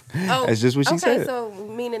said. Oh, That's just what she okay, said. so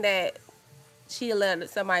meaning that she allowed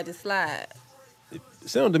somebody to slide. It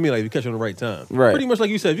sounded to me like you catch you on the right time. Right. Pretty much like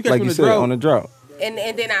you said. If you catch Like me you on the said, drought, on a drought. And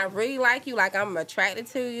then I really like you, like I'm attracted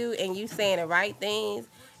to you, and you saying the right things.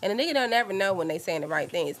 And the nigga don't never know when they saying the right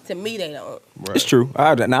things. To me, they don't. right. It's true.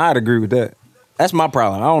 I'd agree with that. That's my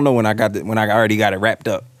problem. I don't know when I already got it wrapped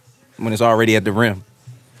up. When it's already at the rim.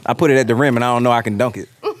 I put it at the rim and I don't know I can dunk it.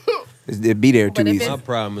 It'd be there too But if easy. My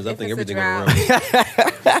problem is I If think it's a everything on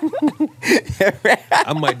the rim.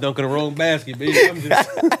 I might dunk in the wrong basket, baby. I'm just.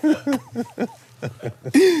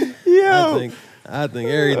 I think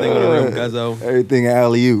everything on the rim, cuzzo. Everything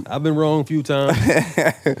alley oop. I've been wrong a few times.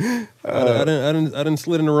 I done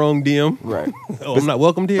slid in the wrong DM. Right. Oh, I'm not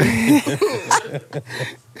welcomed here.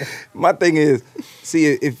 My thing is, see,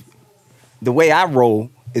 if the way I roll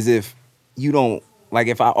is if you don't, like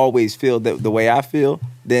if I always feel the way I feel,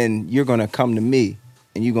 then you're going to come to me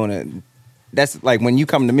and you're going to, that's like when you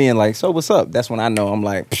come to me and like, so what's up? That's when I know I'm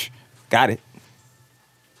like, psh, got it.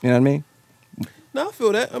 You know what I mean? No, I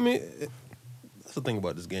feel that. I mean, that's the thing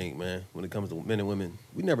about this game, man. When it comes to men and women,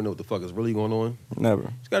 we never know what the fuck is really going on. Never.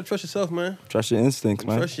 Just gotta trust yourself, man. Trust your instincts,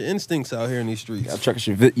 man. Trust your instincts out here in these streets. Gotta trust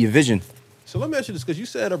your vision. So let me ask you this, because you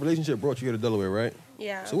said a relationship brought you here to Delaware, right?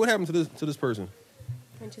 Yeah. So what happened to this person?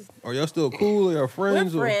 We're just- Are y'all still cool? Are y'all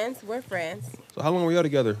friends? We're or- friends. We're friends. So how long were y'all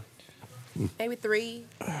together? Maybe 3.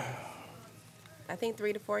 I think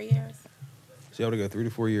 3 to 4 years. So y'all together 3 to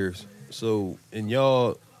 4 years. So, and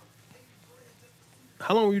y'all,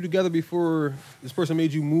 how long were you together before this person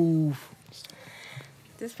made you move?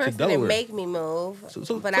 This person Delaware. didn't make me move,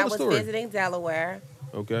 So but tell I the was story. visiting Delaware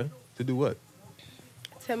Okay. To do what?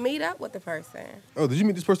 to meet up with the person. Oh, did you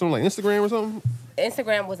meet this person on like Instagram or something?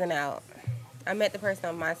 Instagram wasn't out. I met the person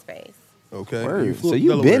on MySpace. Okay. Word. You flew So up to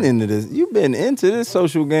you've been Delaware. into this. You've been into this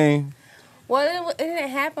social game. Well, it didn't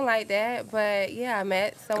happen like that, but yeah, I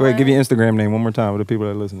met someone. Go ahead, give your Instagram name one more time for the people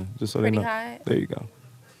that are listening, just so Pretty they know. hot. There you go.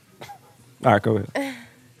 All right, go ahead.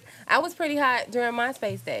 I was pretty hot during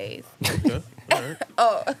MySpace days. Okay. All right.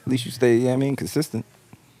 Oh, At least you stay, I mean, consistent.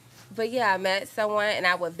 but yeah, I met someone and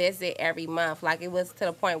I would visit every month. Like it was to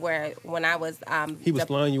the point where when I was He was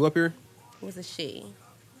flying you up here? it was a she.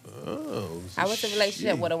 Oh. I was in a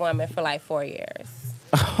relationship with a woman for like 4 years.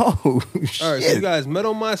 Oh, shit. All right, so you guys met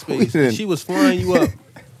on MySpace. Wait a And minute. she was flying you up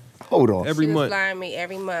Hold on. every She was month. flying me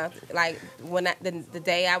every month. Like when the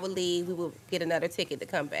day I would leave, we would get another ticket to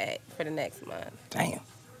come back for the next month. Damn.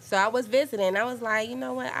 So I was visiting. I was like, you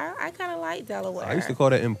know what? I kind of like Delaware. I used to call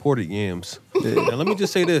that imported yams. Now let me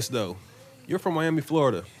just say this though. You're from Miami,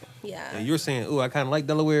 Florida, Yeah. and you're saying, "Ooh, I kind of like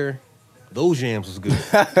Delaware." Those yams was good.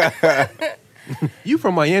 You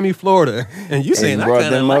from Miami, Florida, and you saying you I brought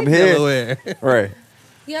kind of them like up here. Delaware. Right.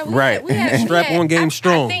 Yeah, Right. Strap on game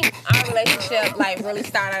strong. I think our relationship like really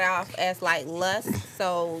started off as like lust.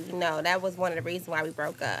 So, you know, that was one of the reasons why we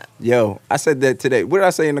broke up. Yo, I said that today. What did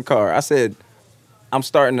I say in the car? I said, I'm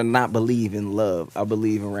starting to not believe in love. I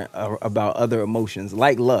believe in about other emotions,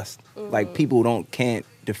 like lust. Like people can't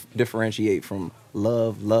differentiate from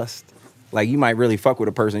love, lust. Like you might really fuck with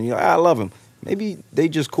a person. You're like, I love them. Maybe they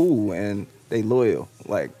just cool and they loyal.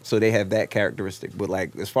 Like, so they have that characteristic. But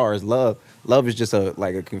like, as far as love is just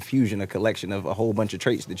a confusion, a collection of a whole bunch of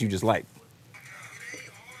traits that you just like.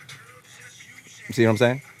 You see what I'm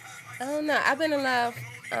saying? I don't know. I've been in love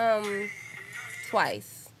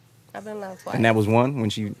twice. I've been in love twice. And that was one when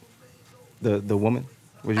she, the woman,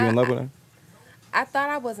 was you in love with her? I thought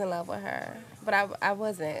I was in love with her, but I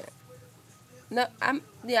wasn't. No,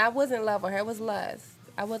 I wasn't in love with her. It was lust.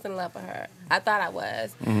 I wasn't in love with her. I thought I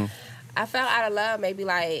was. Mm-hmm. I fell out of love maybe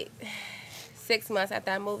like 6 months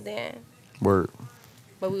after I moved in, Word.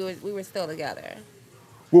 but we were still together.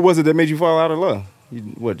 What was it that made you fall out of love?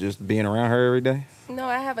 What, just being around her every day? No,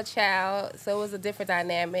 I have a child, so it was a different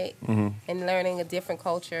dynamic Mm-hmm. and learning a different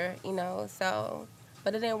culture, you know. So,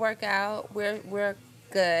 but it didn't work out. We're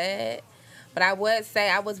good, but I would say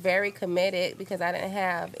I was very committed because I didn't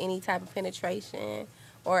have any type of penetration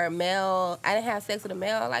or a male. I didn't have sex with a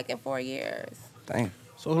male like in 4 years. Damn.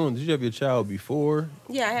 So hold on, did you have your child before?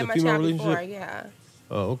 Yeah, I had the my female child relationship? before. Yeah,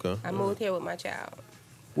 Oh, okay. I moved here with my child.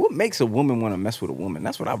 What makes a woman want to mess with a woman?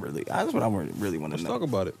 That's what I really want to Let's know. talk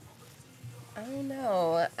about it. I don't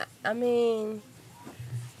know. I mean,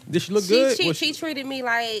 Did she look good? Was she treated me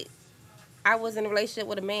like I was in a relationship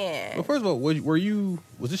with a man. Well, first of all,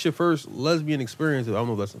 was this your first lesbian experience? I don't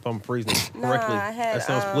know if I'm phrasing it Nah, correctly. I had. That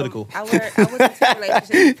sounds political. I was in 2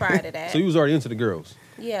 relationships prior to that. So you was already into the girls.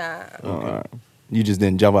 Yeah. You just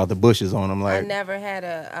didn't jump out the bushes on them I like. never had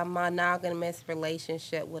a monogamous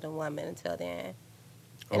relationship with a woman until then.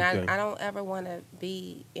 And Okay. I don't ever want to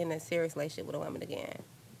be in a serious relationship with a woman again.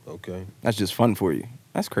 Okay. That's just fun for you.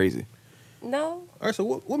 That's crazy. No. All right. So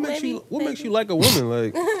what makes Maybe- you like a woman?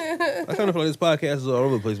 Like I kind of feel like this podcast is all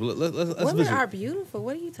over the place. But let's Women visit. are beautiful.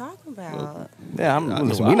 What are you talking about? Yeah, I know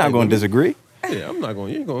listen, I we're not like going women. to disagree. Yeah, I'm not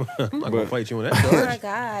going. I'm not going to fight you on that Oh my charge.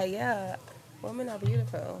 God, yeah. Women are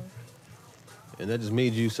beautiful. And that just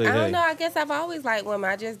made you say, I "Hey, don't know. I guess I've always liked women.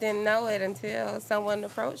 I just didn't know it until someone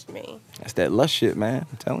approached me. That's that lust shit, man.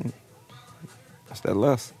 I'm telling you. That's that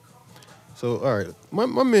lust. So, all right, my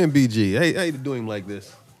man BG, I hate to do him like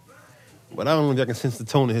this, but I don't know if I can sense the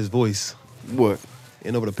tone of his voice. What?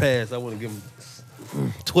 And over the past, I want to give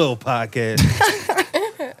him 12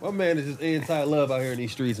 podcasts. My man is just anti-love out here in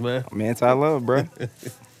these streets, man. I'm anti-love, bro.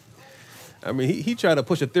 I mean, he tried to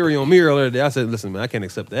push a theory on me earlier today. I said, listen, man, I can't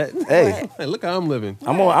accept that. Hey, Hey, look how I'm living.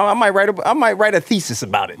 I might write a thesis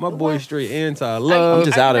about it. My boy's straight anti-love. I'm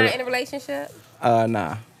just Are out you of not it. in a relationship?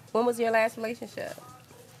 Nah, When was your last relationship?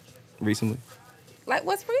 recently. Like,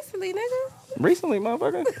 what's recently, nigga? Recently,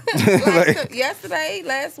 motherfucker. Like, yesterday,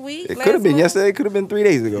 last week? It last could have been month? yesterday. It could have been 3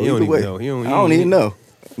 days ago. You don't Either even way. know. You I don't even know.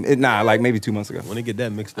 Like maybe 2 months ago. When they get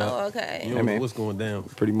that mixed up, Oh, okay. you don't know man. what's going down.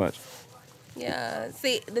 Pretty much. Yeah.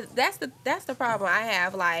 See, that's the problem I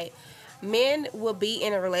have. Like, men will be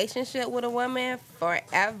in a relationship with a woman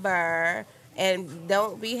forever and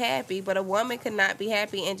don't be happy, but a woman could not be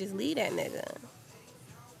happy and just leave that nigga.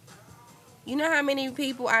 You know how many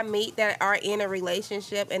people I meet that are in a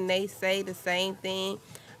relationship and they say the same thing?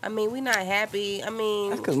 I mean, we not happy. I mean,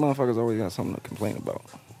 That's because motherfuckers always got something to complain about.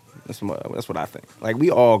 That's what I think. Like, we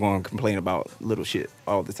all gonna complain about little shit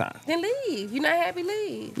all the time. then leave. You not happy,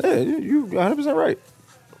 leave. Yeah, you 100% right.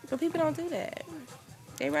 But people don't do that.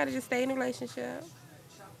 They rather just stay in a relationship.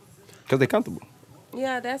 Because they comfortable.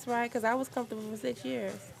 Yeah, that's right, because I was comfortable for 6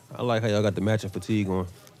 years. I like how y'all got the matching fatigue on.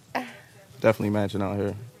 Definitely matching out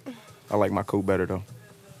here. I like my coat better, though.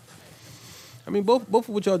 I mean, both of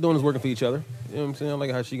what y'all doing is working for each other. You know what I'm saying? I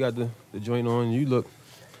like how she got the joint on. You look,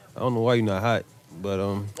 I don't know why you're not hot, but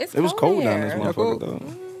It's It was cold down here. this Yeah, cold.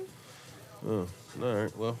 motherfucker, though. all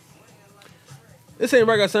right, well. This ain't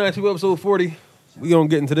right. Got signed to episode 40. We gonna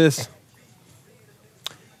get into this.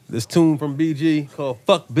 This tune from BG called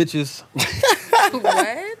 "Fuck Bitches."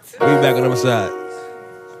 What? We back on the other side.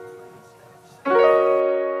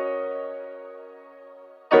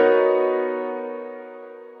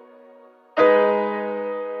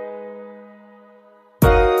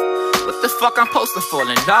 What the fuck I'm supposed to fall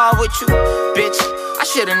in love with you, bitch? I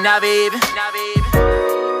should've never even.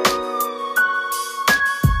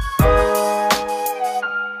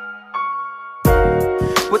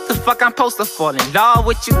 What the fuck I'm supposed to fall in love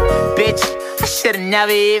with you, bitch? I should've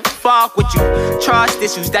never even fuck with you. Trust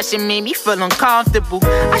issues, that shit made me feel uncomfortable.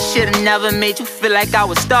 I should've never made you feel like I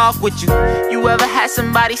was stuck with you. You ever had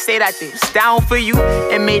somebody say that they was down for you?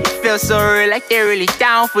 It made you feel so real, like they're really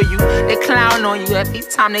down for you. They clown on you every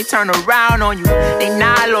time they turn around on you. They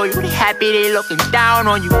not loyal, they happy, they looking down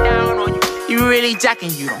on you. You really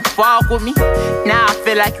jacking, you don't fuck with me. Now I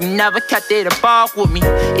feel like you never kept it a buck with me.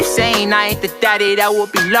 You saying I ain't the daddy, that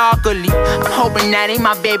would be luckily. I'm hoping that ain't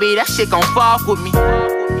my baby, that shit gon' fuck with me.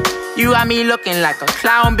 You got me looking like a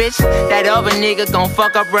clown, bitch. That other nigga gon'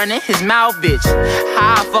 fuck up running his mouth, bitch.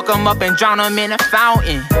 How I fuck him up and drown him in a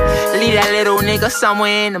fountain. Leave that little nigga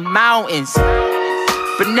somewhere in the mountains.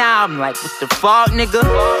 But now I'm like, what the fuck, nigga?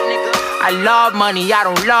 I love money, I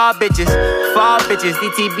don't love bitches. Fuck bitches,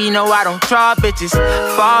 DTB know I don't trust bitches.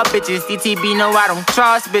 Fuck bitches, DTB know I don't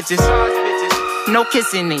trust bitches. No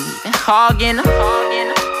kissing, ain't even hugging her.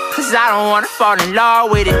 Cause I don't wanna fall in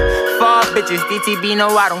love with it. Fuck bitches, DTB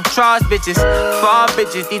know I don't trust bitches. Fuck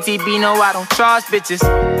bitches, DTB know I don't trust bitches.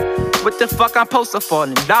 What the fuck I'm supposed to fall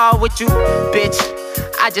in love with you, bitch?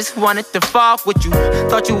 I just wanted to fuck with you.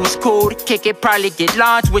 Thought you was cool to kick it, probably get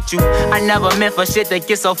launched with you. I never meant for shit to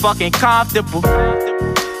get so fucking comfortable.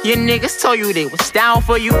 Your niggas told you they was down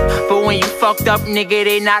for you, but when you fucked up, nigga,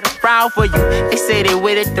 they not around for you. They say they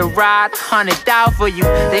with it to ride, 100 down for you.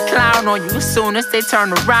 They clown on you as soon as they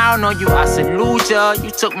turn around on you. I salute ya, you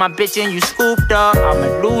took my bitch and you scooped up. I'm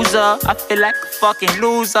a loser, I feel like a fucking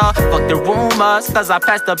loser. Fuck the rumors, cause I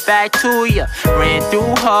passed the bag to ya. Ran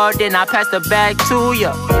through her, then I passed the bag to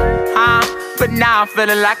ya. But now I'm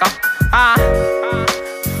feeling like I'm,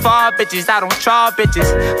 Fuck bitches, I don't trust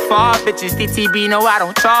bitches. Fuck bitches, DTB know I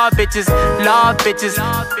don't trust bitches. Love bitches,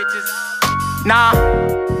 nah.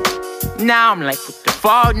 Now I'm like, what the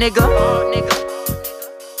fuck, nigga?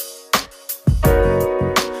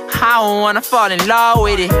 I don't wanna fall in love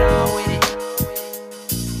with it.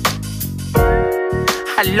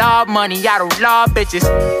 I love money, I don't love bitches.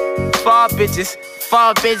 Fuck bitches.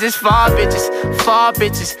 Fuck bitches, fuck bitches, fuck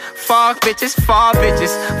bitches, fuck bitches, fuck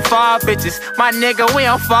bitches, fuck bitches. My nigga, we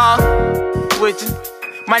don't fall with you.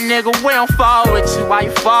 My nigga, we don't fall with you. Why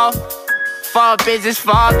you fall? Fuck bitches,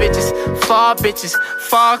 fuck bitches, fuck bitches,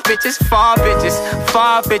 fuck bitches, fuck bitches,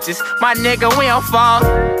 fuck bitches. My nigga, we don't fall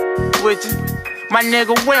with you. My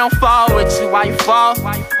nigga, we don't fall with you. Why you fall?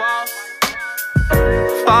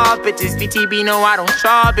 Fuck bitches, DTB know I don't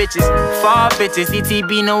try bitches. Fuck bitches,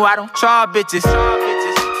 DTB know I don't try bitches.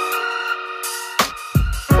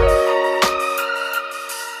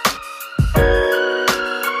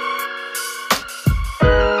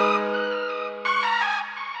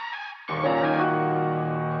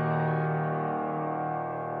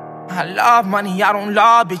 I love money, I don't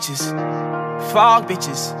love bitches. Fuck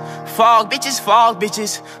bitches, Fog bitches, fog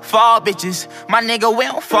bitches, fog bitches. My nigga, we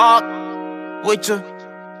don't fog with you.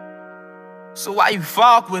 So why you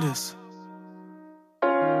fog with us?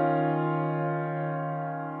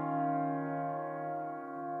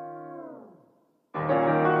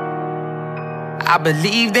 I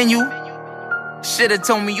believed in you. Should've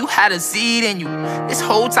told me you had a seed in you. This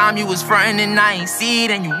whole time you was frontin' and I ain't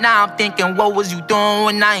seeing you. Now I'm thinking, what was you doing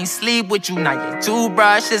when I ain't sleep with you? Now your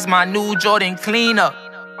toothbrush is my new Jordan cleaner.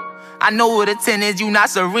 I know what a 10 is, you not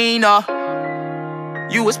Serena.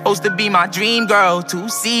 You was supposed to be my dream girl,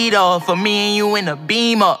 two-seater for me and you in a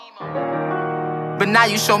Beamer. But now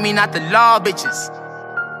you show me not the law, bitches.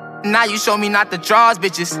 Now you show me not the draws,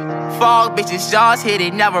 bitches. Fog bitches, y'all's hit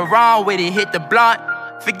it, never wrong with it. Hit the blunt,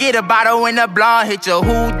 forget about it when the blonde hit you.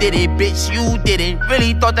 Who did it, bitch? You did it.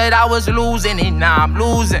 Really thought that I was losing it, now I'm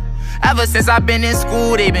losing. Ever since I've been in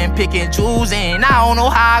school, they been picking, choosing. I don't know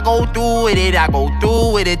how I go through with it, I go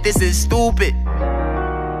through with it. This is stupid.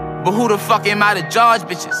 But who the fuck am I to judge,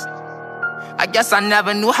 bitches? I guess I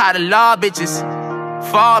never knew how to love bitches.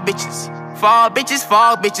 Fall bitches, fall bitches,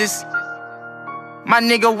 fall bitches. My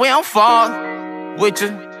nigga, we don't fall with you.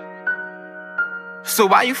 So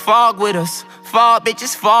why you fog with us? Fall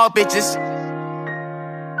bitches, fall bitches.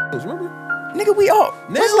 Remember? Nigga, we all.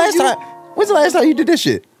 When's the last time you did this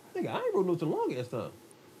shit? Nigga, I ain't wrote notes in a long ass time.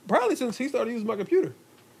 Probably since he started using my computer.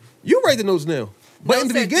 You write the notes now. But in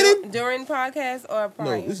the beginning... During podcast or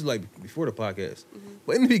prior? No, this is like before the podcast.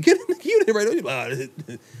 But in the beginning, you didn't write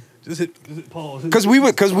notes. Just hit pause. Because we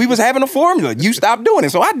was having a formula. You stopped doing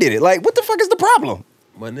it, so I did it. Like, what the fuck is the problem?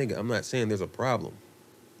 My nigga, I'm not saying there's a problem.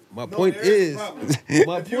 My No, point there is... a problem.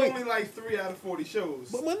 My If you point... only like 3 out of 40 shows.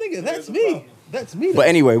 But my nigga, that's there's a me. problem. That's me. But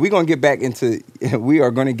anyway, we are going to get back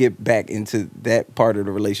into that part of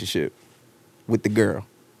the relationship with the girl.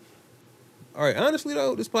 All right, honestly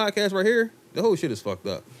though, this podcast right here, the whole shit is fucked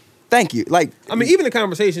up. Thank you. Like, I mean, even the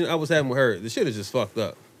conversation I was having with her, the shit is just fucked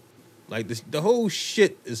up. Like, the whole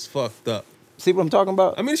shit is fucked up. see what I'm talking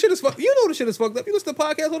about? I mean, the shit is fucked. You know the shit is fucked up. You listen to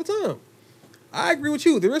podcasts all the time. I agree with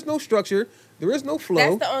you. There is no structure. There is no flow.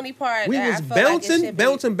 That's the only part. We that was I feel bouncing,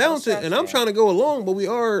 like bouncing, and I'm trying to go along, but we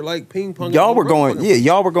are like ping pong. Y'all were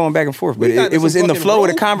going back and forth, but it was in the flow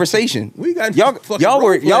of the conversation. We got y'all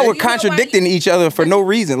were You contradicting each other for no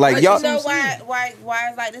reason. Like but y'all. you know why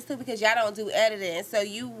it's like this too? Because y'all don't do editing, so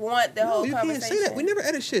you want the whole you conversation. can't say that. We never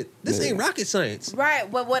edit shit. This ain't rocket science. Right,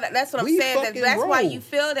 but that's what I'm We saying. fucking That's why roll. you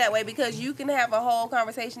feel that way, because you can have a whole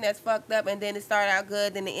conversation that's fucked up, and then it start out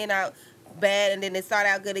good, then it end out bad, and then it start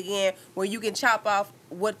out good again, where you can chop off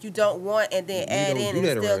what you don't want and then add in and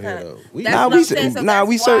still kind of. We do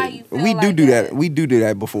that. We do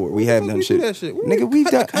that before. We have done shit. Nigga, we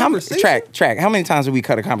done track. How many times have we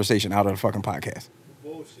cut a conversation out of the fucking podcast?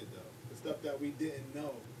 Bullshit though. The stuff that we didn't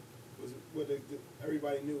know was what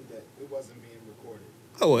everybody knew that it wasn't being recorded.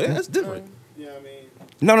 Oh, well, that's different. You know what I mean?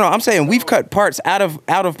 No, I'm saying we've cut parts out of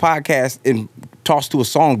podcasts and tossed to a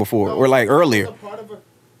song before, or like earlier.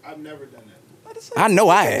 I've never done that. I know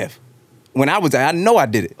I have. When I was there, I know I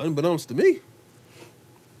did it. Unbeknownst to me.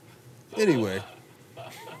 Anyway.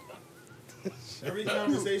 Every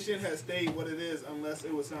conversation has stayed what it is, unless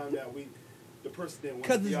it was something that the person didn't want.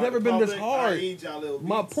 Because it's never been this hard.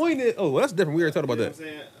 My point is, that's different. We already talked about that.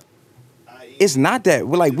 It's not that.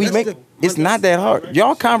 It's not that hard.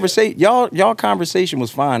 Y'all conversation was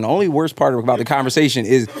fine. The only worst part about the conversation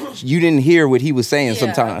is you didn't hear what he was saying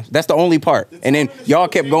sometimes. That's the only part. And then y'all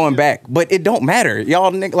kept going back. But it don't matter.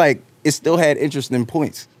 Y'all it still had interesting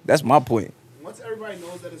points. That's my point. Once everybody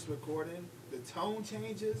knows that it's recording, the tone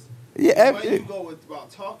changes. Yeah. The way you go about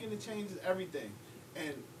talking, it changes everything.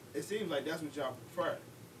 And it seems like that's what y'all prefer.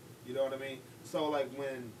 You know what I mean? So like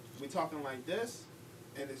when we talking like this,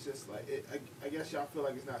 and it's just like, I guess y'all feel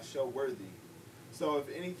like it's not show worthy. So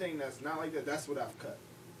if anything that's not like that, that's what I've cut.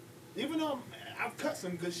 Even though I've cut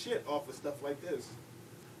some good shit off of stuff like this.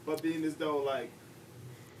 But being as though like,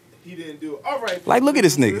 he didn't do it. All right. Like, look at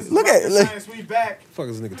this nigga. Look at science. We back. Fuck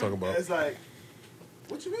is this nigga talking about? It's like,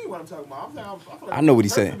 what you mean what I'm talking about? I feel like I know what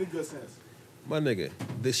he's saying. Good sense. My nigga,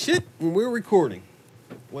 the shit when we're recording,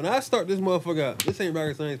 when I start this motherfucker up, this ain't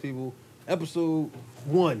rocket science, people. Episode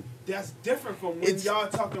 1. That's different from when y'all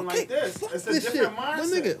talking like this. It's a different mindset. My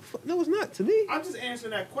nigga, no, it's not to me. I'm just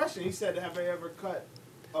answering that question. He said, "Have I ever cut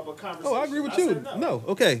up a conversation?" Oh, I agree with you. No,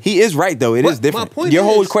 okay. He is right though. It is different. My point Your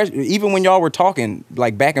whole is, question, even when y'all were talking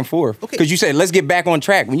like back and forth, because you said let's get back on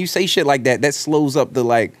track. When you say shit like that, that slows up the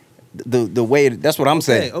way. That's what I'm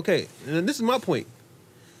saying. Okay, and this is my point.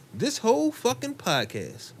 This whole fucking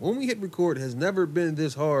podcast, when we hit record, has never been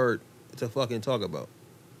this hard to fucking talk about.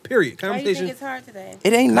 Period. Why Conversation. do you think it's hard today?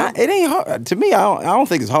 It ain't hard to me. I don't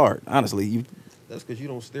think it's hard. Honestly, That's because you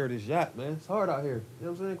don't stare at this yacht, man. It's hard out here. You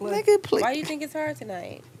know what I'm saying, Clay? Nigga, please. Why you think it's hard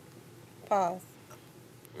tonight? Pause.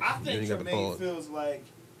 I think You gotta Jermaine pause. feels like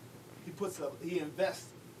he invests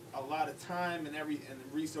a lot of time and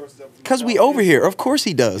resources of Because we himself over into here. it. Of course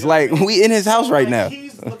he does. You know what I Like, mean? we in his house So, right like, now.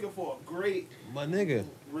 He's looking for a great My nigga.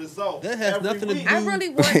 result. That has every nothing to week. do- I really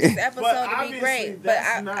want this episode But to be obviously great, but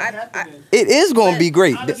that's not happening. It is going to be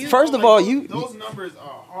great. Honestly, First of like, all, those numbers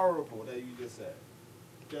are horrible that you just said.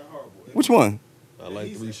 They're horrible. Which one? I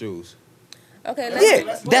like 3 shows. Okay,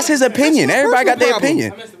 Yeah, that's his opinion. Everybody got their personal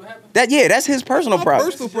opinion. problem. That's his personal My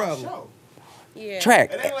problem. personal problem. Yeah.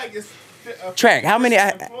 Track. It ain't like it's Track. How many?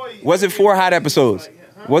 Was it 4 hot episodes?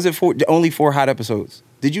 Was it only 4 hot episodes?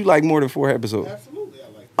 Did you like more than 4 episodes? Absolutely, I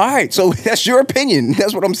like. All right, so that's your opinion.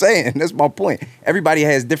 That's what I'm saying. That's my point. Everybody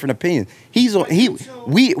has different opinions. He's on.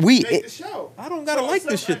 We Make the show. I don't gotta like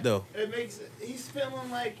this shit, though. It makes he's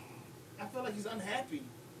feeling like I feel like he's unhappy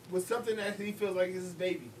with something that he feels like is his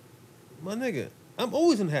baby. My nigga. I'm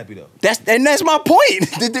always unhappy, though. That's my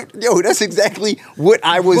point. Yo, that's exactly what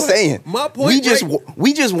I was saying. My point,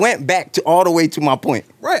 We just went back to all the way to my point.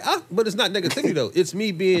 Right, but it's not negativity, though. It's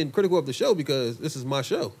me being critical of the show because this is my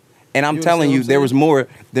show. And I'm You telling understand you, what I'm there saying? was more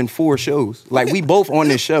than 4 shows. Like, we both on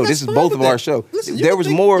this show. This is That's both fine of our with that. shows. Listen, you There can was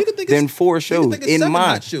think- more you can think than it's- 4 you can shows think it's in 7 my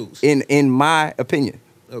hot shows. in my opinion.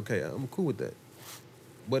 Okay, I'm cool with that.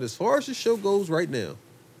 But as far as the show goes right now,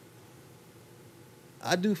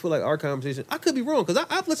 I do feel like our conversation, I could be wrong, because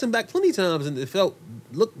I've listened back plenty times and it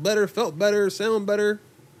looked better, felt better, sound better.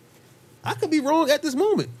 I could be wrong at this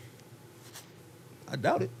moment. I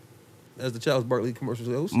doubt it. As the Charles Barkley commercial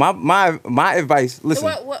goes. My advice, So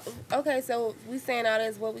listen. okay, so we saying all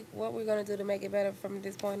this. What we gonna do to make it better from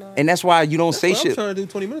this point on? And that's why you don't That's say what I was shit. trying to do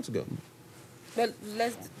 20 minutes ago. But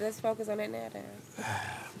let's focus on that now, then.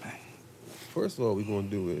 First of all, we're going to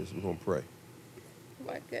do is we're going to pray.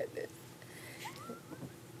 My goodness.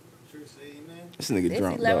 This nigga It's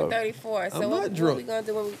drunk, dog. 11:34. So I'm what not drunk. we gonna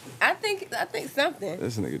do when we? I think something.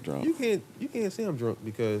 This nigga drunk. You can't say I'm drunk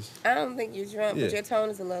because I don't think you're drunk, Yeah. but your tone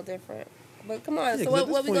is a little different. But come on. Yeah, so 'cause at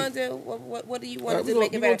what we this gonna do? What do you all want right, to do to we're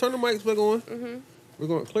make it going to better? turn the mics back on. Mm-hmm. We're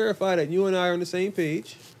going to clarify that you and I are on the same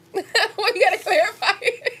page. We gotta clarify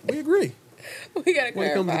it. We agree We gotta when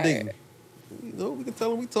it comes to clarify dating. it. You know, we can tell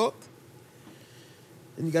them we talked.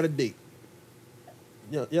 And you got a date.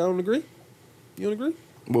 Y'all don't agree? You don't agree?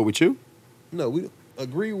 What with you? No, we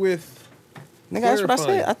agree with. Nigga, that's what I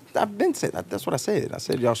clarifying. said. I've been said. That's what I said. I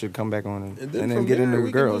said y'all should come back on and then from get there, into we a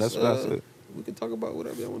can girl. just, That's what I said. We can talk about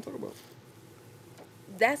whatever y'all want to talk about.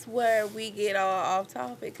 That's where we get all off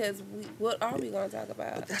topic because what are we gonna talk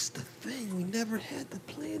about? But that's the thing. We never had to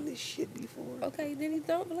plan this shit before. Okay, then you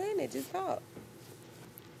don't plan it. Just talk.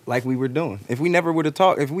 Like we were doing. If we never would have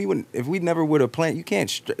talked, if we never would have planned, you can't,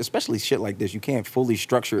 especially shit like this, you can't fully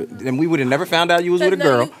structure it. And we would have never found out you was with a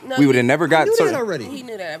girl. We would have never got. You knew so- that already. He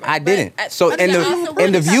knew that. I but didn't. So I and also the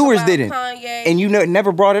wanted to talk viewers about didn't. Kanye. And you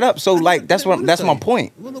never brought it up. So like that's what my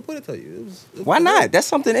point. Well, no point to tell you. It was Why not? That's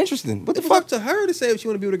something interesting. What the It was up fuck? to her to say if she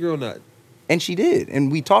want to be with a girl or not. And she did,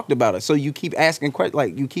 and we talked about it. So you keep asking questions,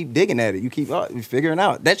 like you keep digging at it. You keep figuring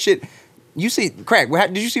out that shit. You see, crack.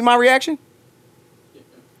 Did you see my reaction?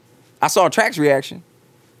 I saw Track's reaction.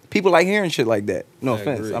 People like hearing shit like that. No I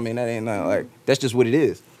offense. agree. I mean, that ain't not like that's just what it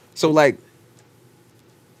is. So like,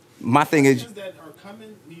 my thing is, Questions that are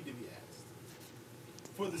coming need to be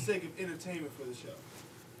asked for the sake of entertainment for the show.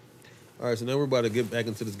 All right, so now we're about to get back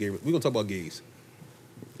into this game. We're gonna talk about gays.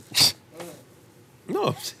 No,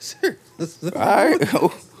 I'm serious. all right,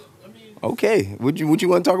 I mean, okay. What you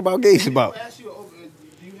want to talk about gays about? people ask you,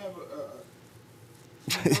 do you have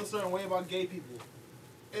you feel a certain way about gay people?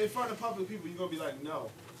 In front of public people, you're gonna be like, no.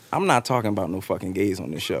 I'm not talking about no fucking gays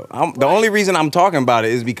on this show. The only reason I'm talking about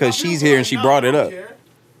it is because Now, she's people here are and she like, brought no, it I up. don't care.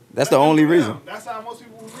 That's the Let them only around. reason. That's how most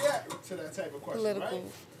people react to that type of question, Political. right?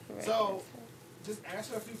 Right. So, just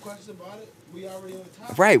ask her a few questions about it. We already on the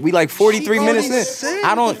topic. Right, we like 43 She minutes already in. said I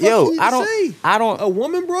what don't, the fuck you need to say. I don't. A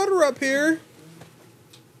woman brought her up here.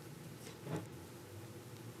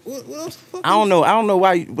 What else? The fuck I don't know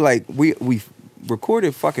why. Like we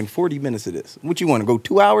recorded fucking 40 minutes of this. What you want to go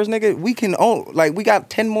 2 hours, nigga? We can we got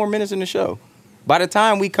 10 more minutes in the show. By the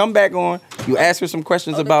time we come back on, you ask her some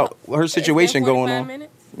questions about her situation going on.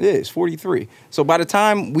 Minutes? Yeah, it's 43. So by the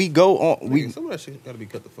time we go on, Some of that shit got to be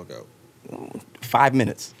cut the fuck out. 5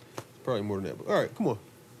 minutes. Probably more than that. But all right, come on.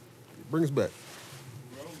 Bring us back.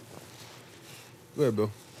 Go ahead,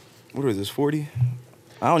 Bill. What is this? 40?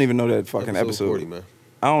 I don't even know that fucking episode. 40, man.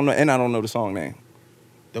 I don't know, and I don't know the song name.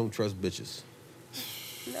 Don't trust bitches.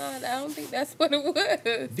 No, I don't think that's what it was.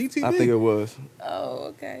 DTV. I think it was. Oh,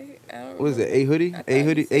 okay. I don't What is it? remember. A hoodie? I thought A you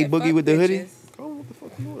hoodie? A said boogie fuck with the hoodie? bitches. I don't know what the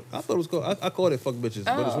fuck you want. I thought it was called. I called it fuck bitches,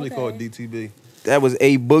 but it's really called DTB. That was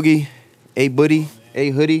A Boogie, A Buddy, A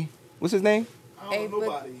Hoodie. What's his name? I don't know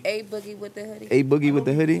nobody. A Boogie with the hoodie. A Boogie with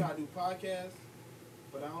the hoodie. I do podcasts,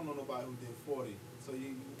 but I don't know nobody who did 40. So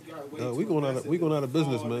you gotta wait. No, we going out of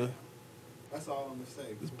business, man. That's all I'm gonna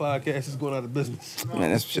say. This podcast is going out of business.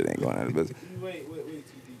 Man, that shit ain't going out of business. You wait too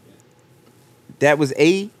deep, man. That was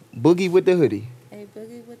A Boogie with the hoodie. A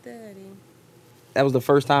Boogie with the hoodie. That was the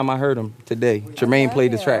first time I heard him today. Tremaine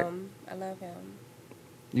played this track. I love him.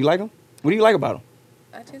 You like him? What do you like about him?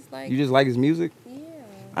 I just like. You just like his music? Yeah.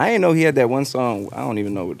 I didn't know he had that one song. I don't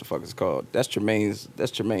even know what the fuck it's called. That's Tremaine's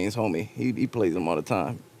homie. He plays them all the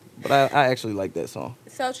time. But I actually like that song.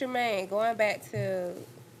 So Tremaine, going back to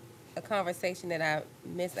a conversation that I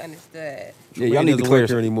misunderstood. Yeah, y'all need to work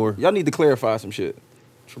here anymore. Y'all need to clarify some shit.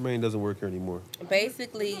 Tremaine doesn't work here anymore.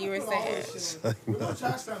 Basically, you were saying. We're gonna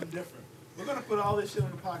try something different. We're gonna put all this shit in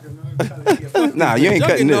the pocket. Nah, you ain't Y'all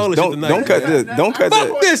cutting getting all this. this shit tonight. Don't cut this. Don't cut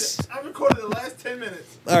Fuck this. this. I recorded the last 10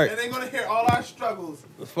 minutes. All right. And they're gonna hear all our struggles.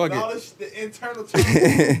 Fuck and all it. this, the internal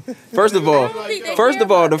challenges. First of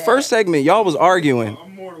all, the first segment, y'all was arguing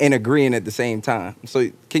I'm more- and agreeing at the same time. So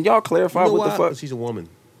can y'all clarify You know what why? the fuck? She's a woman.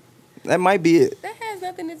 That might be it. That has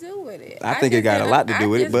nothing to do with it. I think it got a lot to do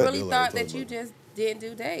with it, but- I just really thought that you just didn't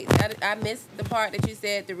do dates. I missed the part that you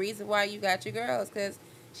said the reason why you got your girls because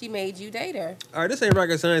she made you date her. All right, this ain't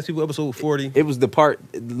Rocket Science People, episode 40. It was the part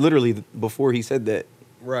literally before he said that.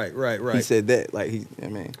 Right. He said that like I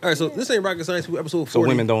mean. All right, so this ain't Rocket Science People, episode 40. So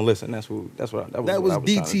women don't listen. That was That was what I was trying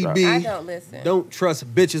to DTB. drive. I don't listen. Don't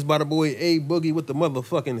trust bitches by the boy A Boogie with the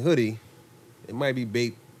motherfucking hoodie. It might be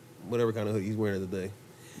bait, whatever kind of hoodie he's wearing today.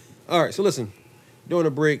 All right, so listen. During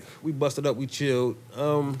the break, we busted up, we chilled.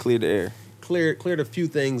 Clear the air. Cleared a few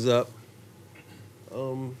things up.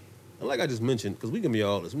 And like I just mentioned, because we can be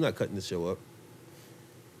all this, we're not cutting this show up.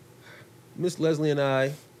 Miss Leslie and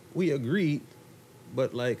I, we agreed,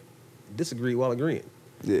 but like disagreed while agreeing.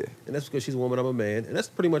 Yeah. And that's because she's a woman, I'm a man. And that's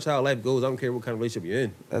pretty much how life goes. I don't care what kind of relationship you're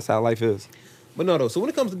in. That's how life is. But no, though. So when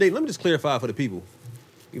it comes to dating, let me just clarify for the people.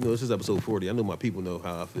 Even though this is episode 40, I know my people know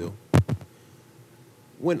how I feel.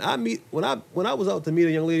 When I was out to meet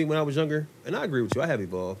a young lady when I was younger, and I agree with you, I have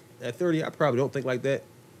evolved. At 30, I probably don't think like that,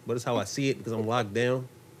 but it's how I see it because I'm locked down.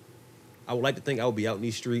 I would like to think I would be out in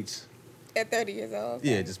these streets. At 30 years old?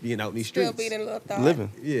 Yeah, just being out in these streets. Still being a little thought.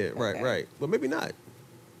 Living. Yeah, right. But maybe not.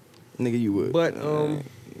 Nigga, you would. But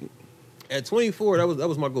at 24, that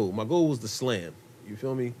was my goal. My goal was to slam. You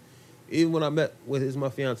feel me? Even when I met with my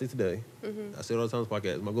fiance today, I said all the time on this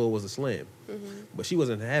podcast, my goal was to slam. But she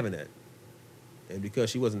wasn't having that. And because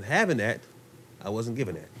she wasn't having that, I wasn't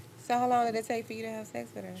giving that. So how long did it take for you to have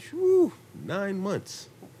sex with her? Whew, 9 months.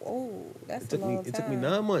 Oh, that's It a long time. took me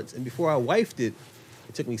 9 months. And before I wifed it,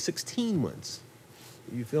 it took me 16 months.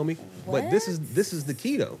 You feel me? What? But this is the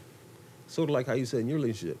key though. Sort of like how you said in your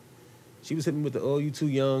relationship. She was hitting me with the, oh, you too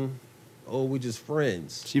young. Oh, we just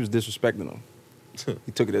friends. She was disrespecting him.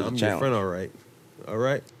 He took it as I'm a your challenge. friend, all right. All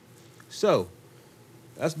right? So,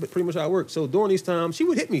 that's pretty much how it worked. So during these times, she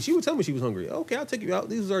would hit me. She would tell me she was hungry. Okay, I'll take you out.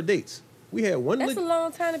 These are our dates. We had one. That's a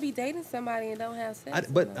long time to be dating somebody and don't have sex.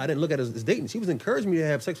 But I didn't look at it as dating. She was encouraging me to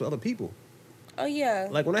have sex with other people. Oh, yeah.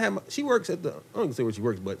 Like when I had she works at the, I don't say where she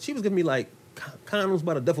works, but she was giving me like condoms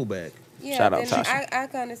by the duffel bag. Yeah, Shout out, then Tasha. I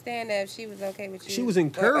can understand that if she was okay with you. She was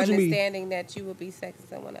encouraging me- understanding that you would be sexing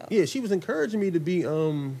someone else. Yeah, she was encouraging me to be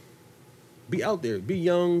out there, be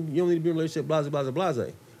young. You don't need to be in a relationship, blah, blah, blah, blah.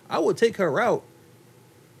 I would take her out.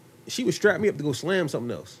 She would strap me up to go slam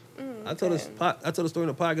something else. I tell the story in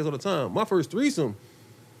the podcast all the time. My first threesome,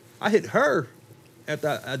 I hit her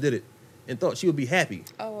after I did it and thought she would be happy.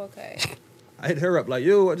 Oh, okay. I hit her up like,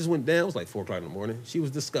 yo, I just went down. It was like 4 o'clock in the morning. She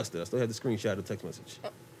was disgusted. I still had the screenshot of the text message.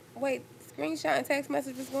 Wait, screenshot and text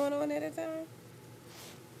message was going on at the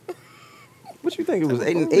time? What you think? It was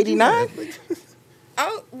 89?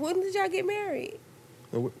 Oh, when did y'all get married?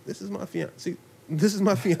 This is my fiance. See, this is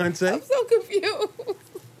my fiance. I'm so confused.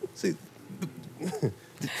 See,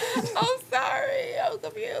 I'm sorry. I'm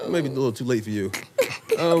confused. maybe a little too late for you.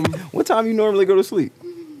 What time you normally go to sleep?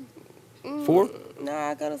 4? No,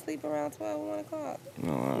 I go to sleep around 12, 1 o'clock.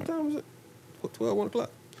 What time is it? 12, 1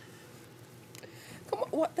 o'clock? Come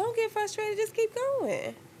on, don't get frustrated. Just keep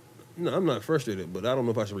going. No, I'm not frustrated, but I don't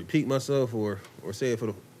know if I should repeat myself or say it for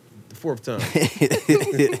the 4th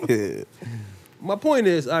time. My point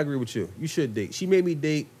is, I agree with you. You should date. She made me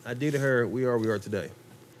date. I dated her. We are today.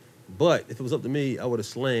 But if it was up to me, I would have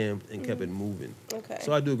slammed and kept it moving. Okay.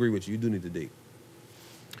 So I do agree with you. You do need to date.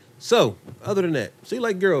 So, other than that, so you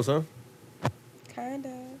like girls, huh? Kinda.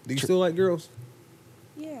 Do you still like girls?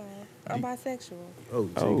 Yeah. I'm bisexual. Oh,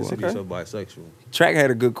 so you consider yourself bisexual. Track had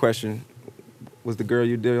a good question. Was the girl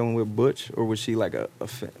you dealing with butch, or was she like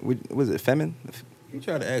was it feminine? You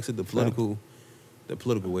try to ask it the political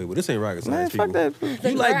way, but this ain't rocket Man, science. fuck people. that.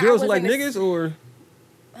 The You like girl girls I who like was in niggas or?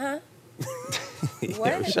 Huh? Yo,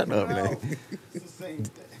 What? shut up, man. It's the same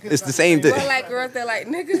thing. It's the same thing. Well, like girls that like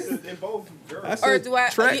niggas. They're both girls. I said, do I- are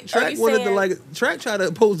Track you wanted to saying- like Track tried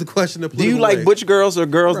to pose the question. The Do you political like way. butch girls or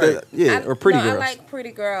girls Right. that or pretty no, girls? I like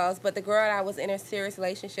pretty girls, but the girl I was in a serious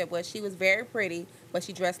relationship with, she was very pretty, but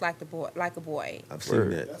she dressed like a boy. I've seen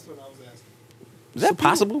Word. that. That's what I was asking. Is that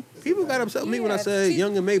possible? People got upset with me when I Yeah, said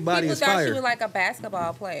Young and May body people is thought fire. she was like a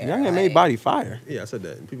basketball player. Young and May like- body fire. Yeah, I said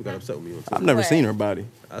that, and people got upset with me on Twitter. I've never What? seen her body.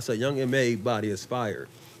 I said Young and May body is fire.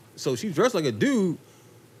 So she's dressed like a dude,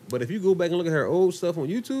 but if you go back and look at her old stuff on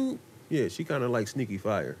YouTube, yeah, she kind of like sneaky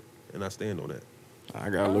fire, and I stand on that. I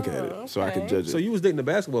gotta look at it so I can okay. judge it. So you was dating a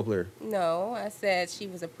basketball player? No, I said she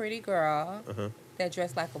was a pretty girl Uh huh. that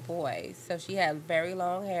dressed like a boy. So she had very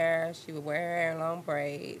long hair. She would wear her hair in long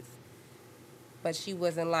braids. But she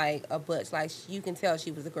wasn't like a butch. Like, you can tell she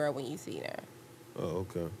was a girl when you see her. Oh,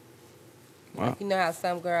 okay. Wow. Like, you know how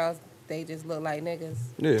some girls, they just look like niggas?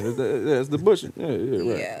 Yeah, it's the bush. Yeah,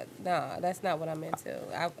 right. Yeah, nah, that's not what I'm into.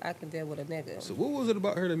 I can deal with a nigga. So what was it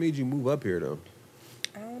about her that made you move up here though?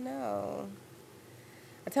 I don't know.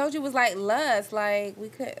 I told you it was like lust. Like, we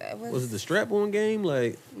could. Was it the strap-on game?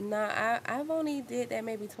 Like, Nah, I've only did that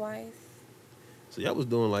maybe twice. so y'all was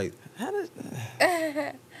doing like,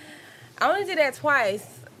 I only did that twice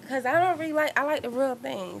because I don't really like. I like the real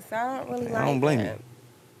thing, so I don't really like. I don't blame that. you.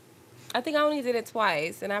 I think I only did it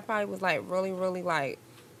twice, and I probably was like really, really like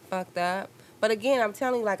fucked up. But again, I'm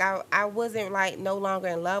telling you, like I wasn't like no longer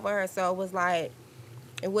in love with her, so it was like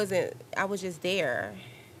it wasn't. I was just there.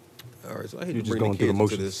 all right, so I hate You to just bring going the through the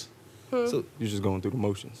kids into motions. this. So, You're just going through the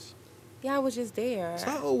motions. Yeah, I was just there. so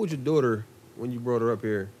how old was your daughter when you brought her up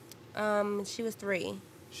here? She was 3.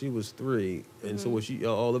 She was 3, and so Mm-hmm. was she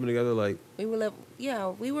y'all all living together? Like, We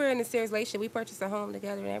were in a serious relationship. We purchased a home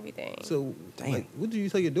together and everything. so, Damn. like, what did you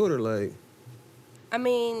tell your daughter? Like, I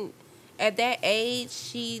mean, at that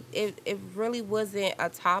age, it really wasn't a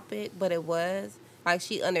topic, but it was. Like,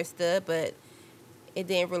 she understood, but it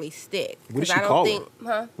didn't really stick. What did 'Cause she I don't call think, her?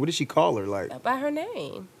 Huh? What did she call her? Like, By her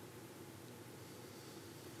name.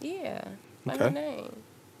 Yeah, by her Okay. name.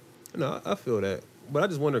 no, I feel that, but I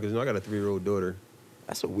just wonder because I got a 3-year-old daughter.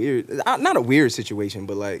 that's a weird, not a weird situation,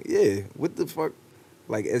 but like, yeah, what the fuck?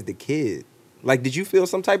 Like, as the kid, like, did you feel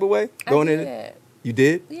some type of way going I in did. it? You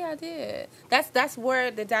did? Yeah, I did. That's where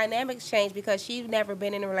the dynamics changed because she'd never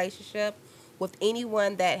been in a relationship with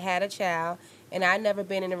anyone that had a child, and I'd never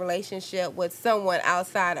been in a relationship with someone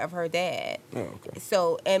outside of her dad. Oh, okay.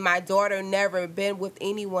 So, and my daughter never been with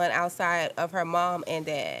anyone outside of her mom and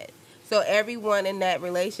dad. So everyone in that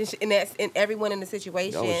relationship, and everyone in the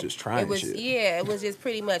situation, Y'all was just trying it was shit. yeah, it was just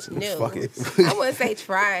pretty much new. Fuck it. I wouldn't say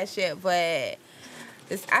trying shit, but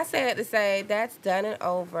I said to say that's done and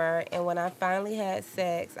over. And when I finally had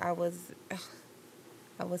sex, I was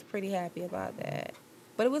pretty happy about that.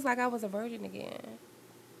 But it was like I was a virgin again.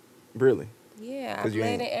 Really? Yeah, I 'Cause you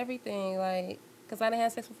played ain't- in everything, like, because I didn't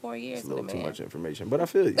have sex for 4 years It's a with little a too man. much information, but I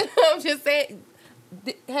feel you. I'm just saying.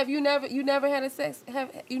 Have you never had sex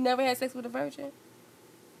with a virgin?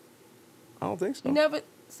 I don't think so. You never.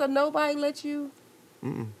 So nobody let you.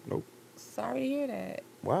 Nope. Sorry to hear that.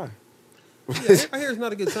 Why? Yeah, I hear it's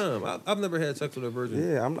not a good time. I've never had sex with a virgin.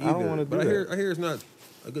 Yeah, I don't either, wanna do but that. I hear it's not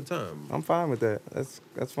a good time. I'm fine with that.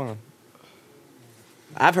 That's fine.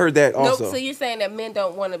 I've heard that also. Nope. So you're saying that men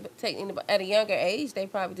don't want to take anybody at a younger age? They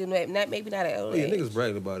probably do not. Maybe not at older Yeah, age. niggas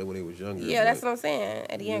bragged about it when they was younger. Yeah, that's but- what I'm saying.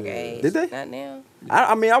 At a younger Yeah. age. Did they? Not now.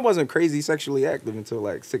 I mean, I wasn't crazy sexually active until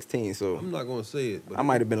like 16, so I'm not gonna say it, but I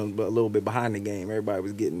might have been a little bit behind the game. Everybody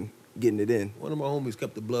was getting it in. one of my homies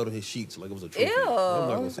kept the blood on his sheets like it was a trophy. Ew. I'm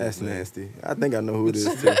not gonna say That's his name. nasty. I think I know who it is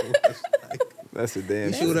too. That's a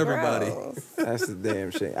damn He shame. showed everybody. Gross. That's a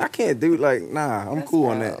damn shame. I can't do like I'm That's cool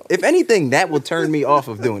on that. gross. If anything, that will turn me off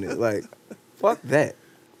of doing it. Like, fuck that.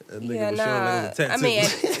 That nigga Yeah, was nah. showing like it was a I mean,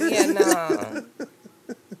 tattoo. yeah, no.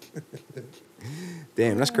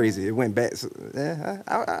 Damn, that's crazy. It went back. So, yeah,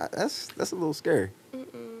 that's a little scary.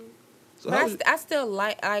 So But how was- I still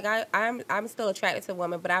I'm still attracted to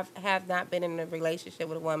women, but I have not been in a relationship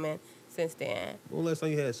with a woman since then. when last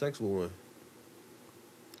time you had sex with one?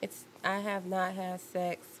 I have not had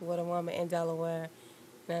sex with a woman in Delaware.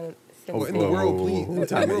 Since Oh, in the world, please. In the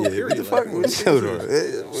Time world, yeah, period. what the fuck? Like, Hold on.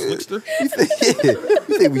 Slickster?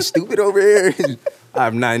 You think we stupid over here?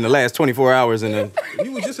 I'm not in the last 24 hours in a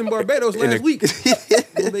You was just in Barbados in a last week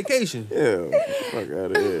on vacation. Yeah, fuck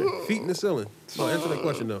out of here. Feet in the ceiling. So answer that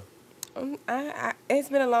question though. It's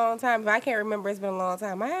been a long time. If I can't remember, it's been a long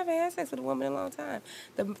time. I haven't had sex with a woman in a long time.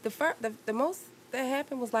 The most that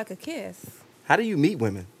happened was like a kiss. How do you meet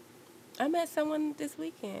women? I met someone this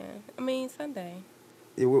weekend. Sunday.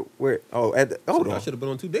 Yeah, where? Oh, hold I on. should have been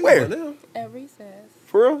on 2 dates Where? by now. At recess.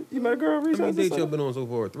 For real? You met a girl How recently? many dates y'all been on so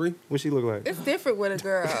far? 3? What she look like? It's different with a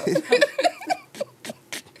girl.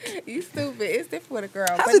 You stupid. It's different with a girl.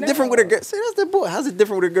 How's but it different no. with a girl? See, that's the boy. How's it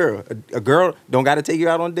different with a girl? A girl don't got to take you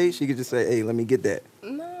out on dates. She could just say, "Hey, let me get that."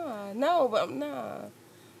 No.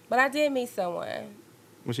 But I did meet someone.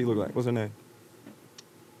 What she look like? What's her name?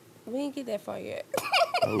 We didn't get that far yet.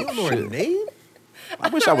 Oh, You don't know her shit. name? I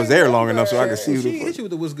wish I was there long enough so I could see who She the hit you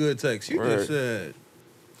with the what's good text. You Right. just said.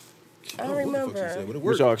 I don't know what the fuck remember. she said, but it What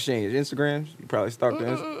worked. y'all exchange? Instagrams? You probably stalked her.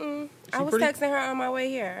 Insta- I was pretty? texting her on my way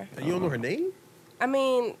here. And you don't know her name? I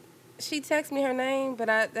mean, she texted me her name, but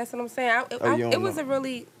that's what I'm saying. You don't It was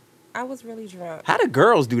know. I was really drunk. How do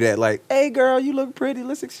girls do that? Like, hey, girl, you look pretty.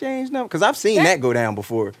 Let's exchange numbers. Because I've seen that go down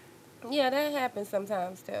before. Yeah, that happens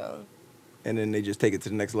sometimes too. And then they just take it to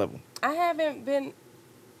the next level. I haven't been.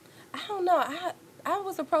 I don't know. I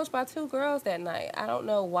was approached by 2 girls that night. I don't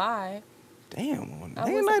know why. Damn, on I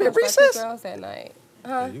damn was night at approached by 2 recess. girls that night.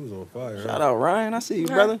 Yeah, you was on fire. Huh? Shout out, Ryan. I see you,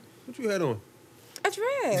 Huh? brother. What you had on? A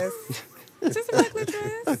dress. Just a regular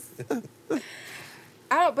dress.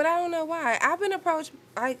 But I don't know why. I've been approached.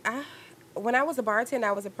 When I was a bartender,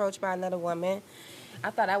 I was approached by another woman. I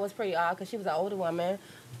thought that was pretty odd because she was an older woman.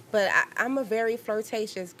 But I'm a very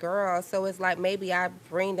flirtatious girl, so it's like maybe I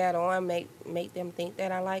bring that on, make them think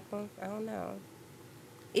that I like them. I don't know.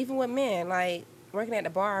 Even with men, like working at the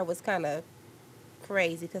bar was kind of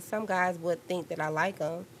crazy because some guys would think that I like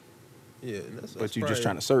them. Yeah, and that's But you probably, just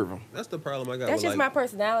trying to serve them. That's the problem I got. That's with, just my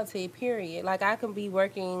personality, period. Like, I can be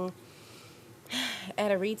working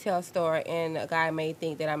at a retail store and a guy may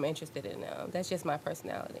think that I'm interested in them. That's just my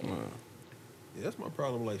personality. Yeah, that's my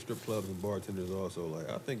problem with like strip clubs and bartenders also. Like,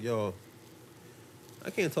 I think y'all, I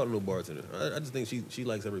can't talk to no bartender. I just think she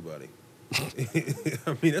likes everybody.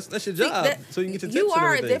 I mean, that's your job. So you can get your tips You and are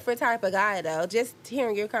a everything. different type of guy, though. Just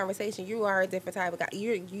hearing your conversation, you are a different type of guy.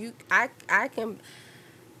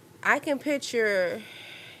 I can picture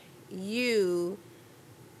you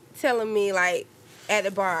telling me, like, at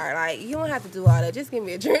the bar, like, you don't have to do all that. Just give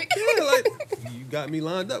me a drink. Yeah, like, you got me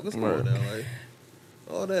lined up. What's going on now? Like,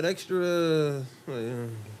 all that extra.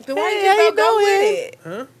 So why you just don't go with it?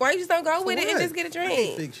 Huh? Why you just don't go For with it and what? just get a I ain't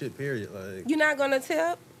drink? fake shit, period. Like, You're not gonna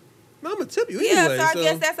tip? no, I'm gonna tip you Yeah, anyway. so I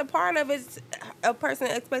guess that's a part of it. A person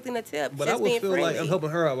expecting a tip. But just I would being feel friendly. like I'm helping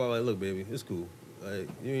her out by like, look, baby, it's cool. Like,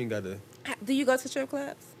 you ain't got to. Do you go to strip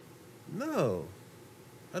clubs? No,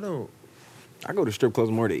 I don't. I go to strip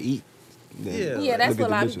clubs more to eat. than Yeah. Yeah, that's look what at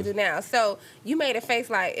a lot the of people do now. So you made a face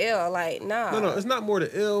like ill, like nah. No, it's not more the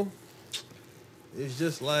ill. It's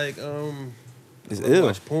just like It's I ill.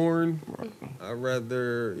 watch porn. I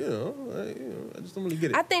rather, I just don't really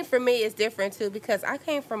get it. I think for me it's different too because I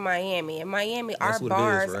came from Miami. In Miami, That's our what it is,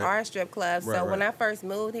 bars right? are strip clubs. Right, so when right. I first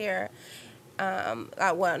moved here,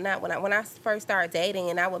 not when I first started dating,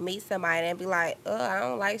 and I would meet somebody and be like, I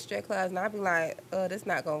don't like strip clubs, and I'd be like, this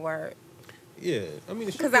not gonna work. Yeah, I mean,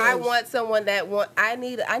 Because I want someone I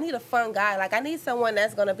need a fun guy. Like, I need someone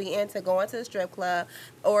that's going to be into going to the strip club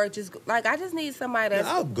or just, like, I just need somebody that's,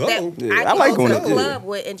 I'll go. that Yeah, I I can like go going to to- the club yeah.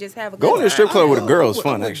 with and just have a good Going to the time. strip club with a girl is I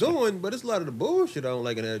fun, like actually. going, but it's a lot of the bullshit I don't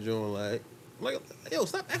like in that joint. Like, yo,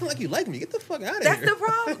 stop acting like you like me. Get the fuck out of That's here. the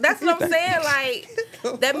problem. That's what I'm saying.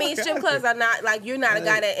 Like, that means fuck strip outta clubs here. are not, like, you're not a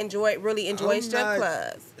guy that really enjoys I'm strip not-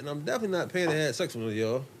 clubs. And I'm definitely not paying to have sex with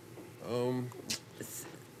y'all.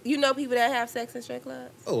 You know people that have sex in strip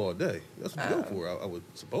clubs? Oh, all day. That's what you go for, I would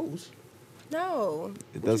suppose. No.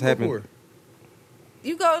 It What does you go happen. for?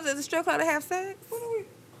 You go to the strip club to have sex?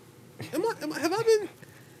 Have I been?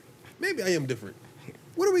 Maybe I am different.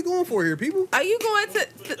 What are we going for here, people? Are you going to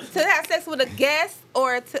have sex with a guest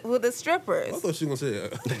or with the strippers? I thought she was gonna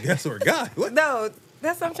say a guest or a guy. What? No,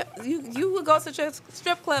 that's what I'm trying. You would go to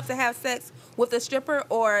strip club to have sex with the stripper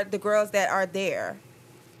or the girls that are there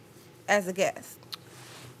as a guest.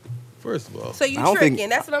 First of all, So you I don't tricking? think.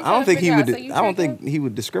 That's what I'm I trying don't to think he figure would. out. So you I don't tricking? think he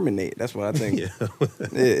would discriminate. That's what I think. yeah.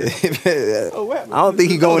 Yeah. Oh, what? I don't think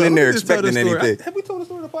he going in there Let me just tell expecting this story. anything. Have we told the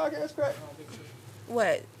story on the podcast, Crack?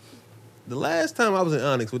 What? The last time I was in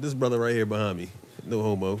Onyx with this brother right here behind me, no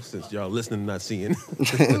homo, since y'all listening and not seeing.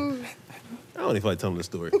 I don't even feel like telling the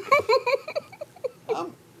story.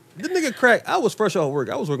 The nigga Crack, I was fresh off work.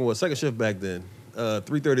 I was working with second shift back then,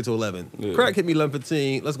 3:30 to 11. Yeah. Crack hit me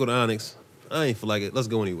 11:15. Let's go to Onyx. I ain't feel like it. Let's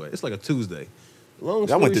go anyway. It's like a Tuesday. Long I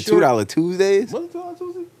story went to short, $2 Tuesdays. Was it $2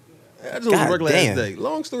 Tuesday? I just was God work last damn. day.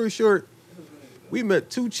 Long story short, we met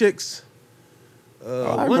two chicks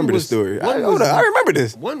I remember the story. Hold on, I remember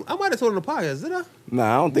this. One, I might have told it on the podcast, did I?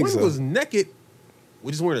 Nah, I don't think one so. was naked,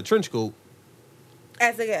 which is wearing a trench coat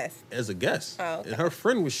As a guest. as a guest. Oh, okay. And her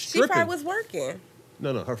friend was She stripping. probably was working.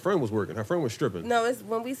 No, her friend was working. Her friend was stripping. No, it's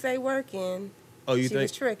when we say working. Oh, you she think?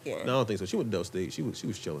 was tricking. No, I don't think so. She went to Del State. She was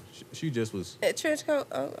chilling. She just was. A trench coat.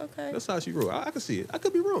 Oh, okay. That's how she rolled. I could see it. I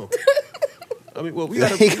could be wrong. I mean, well,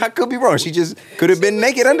 I could be wrong. She just could have been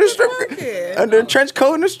naked under a strip, under a trench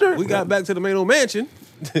coat and a strip. we got back to the main old mansion.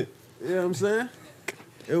 You know what I'm saying?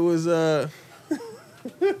 It was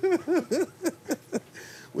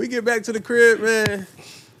we get back to the crib, man.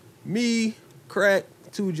 Me, crack,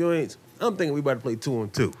 2 joints. I'm thinking we about to play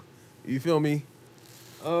 2-on-2. You feel me?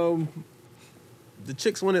 The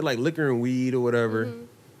chicks wanted like liquor and weed or whatever.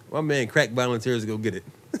 Mm-hmm. My man crack volunteers to go get it.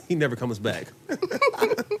 He never comes back.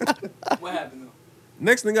 What happened though?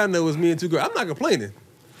 Next thing I know is me and 2 girls. I'm not complaining.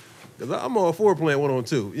 Because I'm all for playing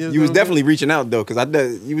 1-on-2. You know You was what I'm definitely saying? reaching out though,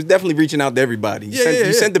 because you was definitely reaching out to everybody.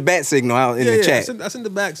 You sent the bat signal out in the chat. I sent the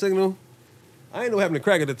back signal. I ain't know having to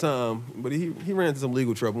crack at the time, but he ran into some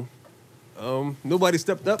legal trouble. Nobody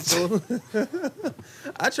stepped up, so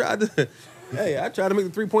I tried to make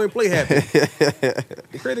the 3-point play happen.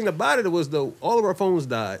 The crazy thing about it was though, all of our phones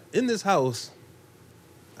died. In this house,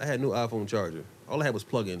 I had no iPhone charger. All I had was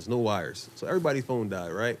plugins, no wires. So everybody's phone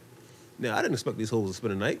died, right? Now I didn't expect these hoes to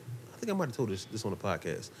spend a night. I think I might have told this on the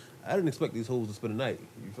podcast. I didn't expect these hoes to spend a night.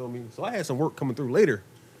 You feel me? So I had some work coming through later.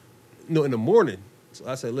 In the morning. So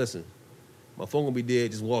I said, listen, my phone gonna be dead,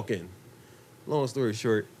 just walk in. Long story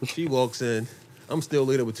short, she walks in. I'm still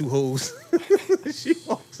later with 2 hoes. She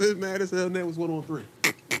walks in mad as hell, and that was 1-on-3.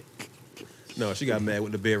 No, she got mad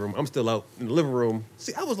with the bedroom. I'm still out in the living room.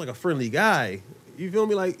 See, I was like a friendly guy. You feel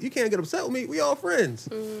me? Like, you can't get upset with me. We all friends.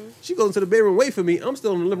 Mm-hmm. She goes into the bedroom, wait for me. I'm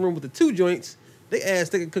still in the living room with the 2 joints. They ass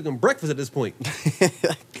thinking cooking breakfast at this point.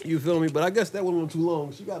 You feel me? But I guess that went on too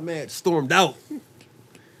long. She got mad, stormed out.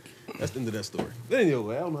 That's the end of that story. But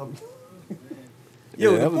anyway, I don't know.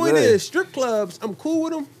 Yo, the point is, strip clubs, I'm cool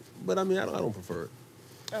with them, but I mean, I don't prefer it.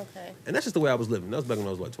 Okay. And that's just the way I was living. That was back when I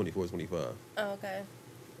was like 24, 25. Oh, okay.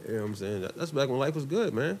 You know what I'm saying? That's back when life was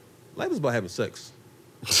good, man. Life was about having sex.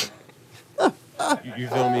 You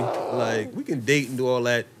feel me? Like, we can date and do all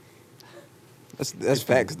that. That's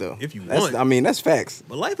facts, though. If you want. I mean, that's facts.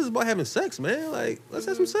 But life is about having sex, man. Like, let's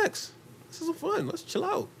have some sex. Let's have some fun. Let's chill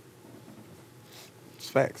out. It's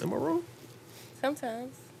facts. Am I wrong?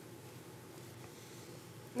 Sometimes.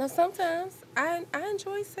 No, sometimes. I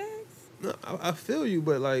enjoy sex. No, I feel you,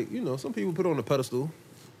 but like, you know, some people put it on a pedestal.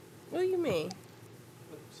 What do you mean?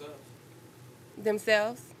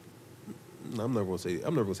 Themselves? No, I'm never gonna say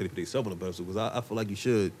they put themselves on a pedestal because I feel like you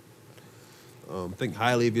should think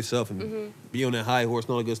highly of yourself and be on that high horse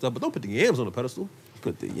and all that good stuff. But don't put the yams on the pedestal.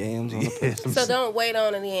 Put the yams on the pedestal. So don't wait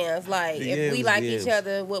on the yams. Like, The if we yams, like the each yams.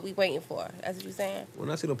 other, what we waiting for? That's what you're saying? When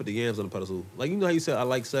I say don't put the yams on the pedestal, like, you know how you said I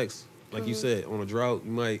like sex? Like you said, on a drought,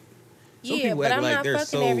 you might. Some Yeah, people but act I'm like not they're fucking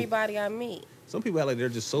so. everybody I meet. Some people act like they're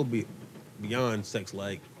just so beyond sex,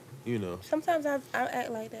 like, you know. Sometimes I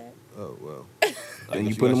act like that. Oh, well. And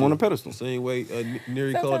you put them on a pedestal. The same way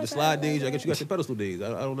Neri called it the Sometimes slide I days. I like guess you got your pedestal days. I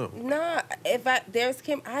don't know. Nah,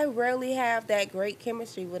 I rarely have that great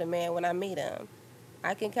chemistry with a man when I meet him.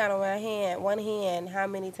 I can count on one hand, how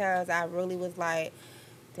many times I really was like,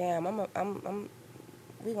 damn,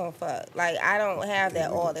 we gonna fuck. Like, I don't have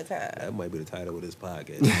that all the time. That might be the title of this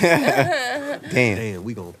podcast. Damn.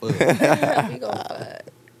 We gonna fuck. We gonna fuck.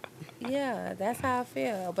 Yeah, that's how I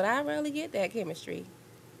feel. But I rarely get that chemistry.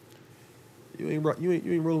 You ain't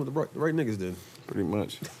rolling with the right niggas then. Pretty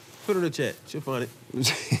much. Put it in the chat. She'll find it.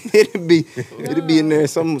 it'd be in there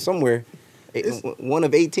somewhere. One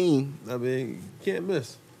of 18. I mean, you can't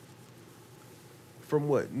miss. From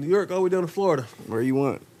what? New York all the way down to Florida. Where you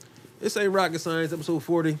want. This ain't rocket science, episode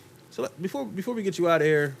 40. So before we get you out of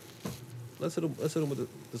here, let's hit them with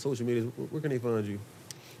the social media. Where can they find you?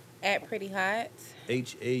 At Pretty Hot.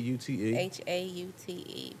 Haute. Haute.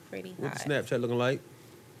 Pretty Hot. What's the Snapchat looking like?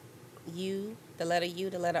 U, the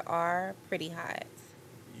letter R, Pretty Hot.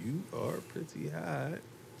 You are pretty hot.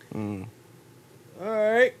 Mm. All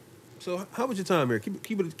right. So how was your time here?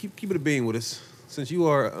 Keep it a bean with us. Since you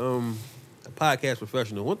are a podcast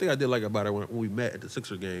professional, one thing I did like about her when we met at the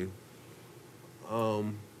Sixer game,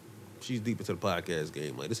 she's deep into the podcast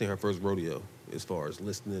game. Like, this ain't her first rodeo as far as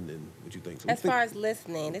listening and what you think. So As far as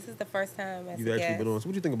listening, this is the first time as you've a actually guest. been on. So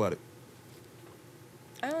what do you think about it?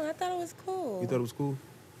 I thought it was cool. You thought it was cool?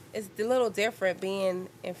 It's a little different being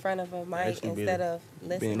in front of a mic Actually instead of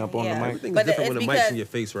listening. being up on the mic. Everything's But different when the it's mic's because- in your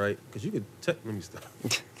face, right? Because you could let me stop.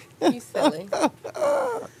 You silly.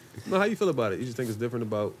 No, how you feel about it? You just think it's different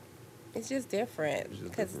about It's just different It's just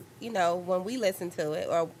because different. you know when we listen to it,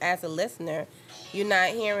 or as a listener, you're not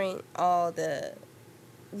hearing all the,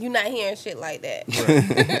 you're not hearing shit like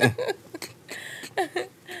that.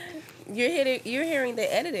 You're hearing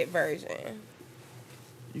the edited version.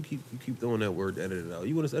 You keep throwing that word edited out.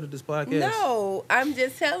 You want us to edit this podcast? No, I'm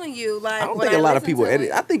just telling you. Like I don't when think a lot of listen people to edit.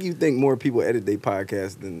 it- I think you think more people edit their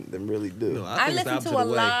podcast than really do. No, I think it's the listen to opposite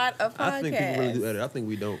a way. lot of I think people really do podcasts. edit. I think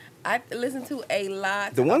we don't. I listen to a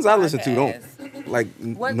lot. The of ones I listen to podcasts. don't like.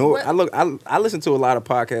 What- I listen to a lot of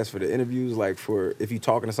podcasts for the interviews, like for if you're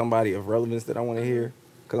talking to somebody of relevance that I want to hear.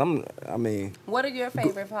 Cause What are your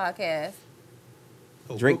favorite podcasts?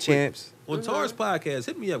 Oh, Drink real quick, Champs. On Tar's podcast,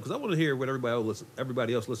 hit me up because I want to hear what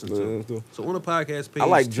everybody else listens to. So on the podcast page, I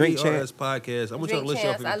like Drink TRS Champs. podcast. I'm gonna try to Drink list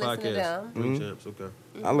y'all Champs, I favorite listen to podcasts. them. Drink Champs, okay.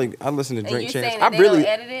 I listen to And Drink you Champs. saying I that they really don't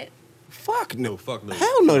edit it? fuck no. No, fuck no.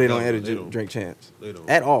 Hell no, they No, don't edit they don't. Drink Champs They don't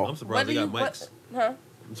at all. I'm surprised they got mics. Huh?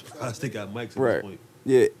 I'm surprised they got mics at Right. this point.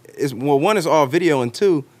 Yeah, it's one is all video and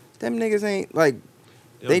two, them niggas ain't like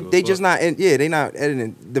They don't they give a just fuck. not they not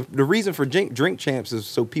editing. The reason for Drink Champs is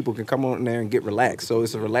so people can come on there and get relaxed. So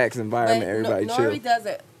it's a relaxed environment. Everybody chill. Nori does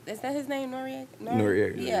it. Is that his name, Noriega?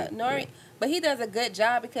 Noriega, Yeah, Nori. yeah. But he does a good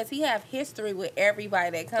job because he have history with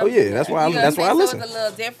everybody that comes. Oh, yeah, in that's there. why I- You know that's what why I I'm saying? listen. So it's a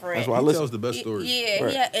little different. That's why I He listen. tells the best stories. Yeah,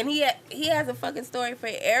 Right. he has a fucking story for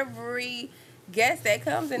every guest that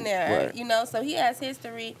comes in there. Right. You know, so he has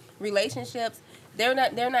history, relationships. They're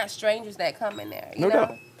not strangers that come in there. You No know?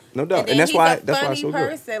 doubt. No doubt. And, And that's he's why a that's why funny it's so good.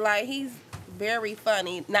 person. Like he's very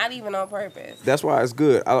funny, not even on purpose. That's why it's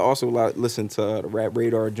good. I also listen to the Rap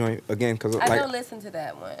Radar joint again because I like don't listen to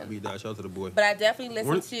that one. We die. Shout out to the boy. But I definitely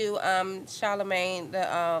listen What? to Charlamagne,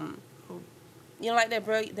 you know, like the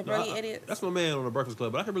brilliant idiot. That's my man on the Breakfast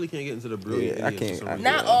Club, but I really can't get into the brilliant Yeah, I idiots for can't- some I reason.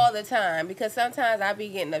 Not all the time, because sometimes I be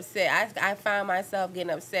getting upset. I find myself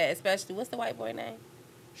getting upset, especially what's the white boy name?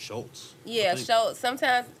 Schultz. Yeah, I think. so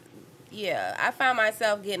sometimes, yeah, I find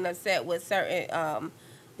myself getting upset with certain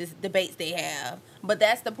this debates they have. But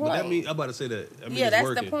that's the But point. that mean, I'm about to say that. I mean, Yeah, it's that's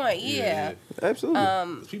the working. point, yeah. absolutely.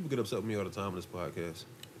 'Cause people get upset with me all the time on this podcast,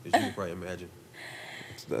 as you can probably imagine.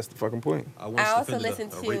 That's the fucking point. once I also defended listen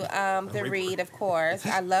a to rape- a the raper. Read, of course.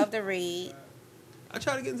 I love the Read, I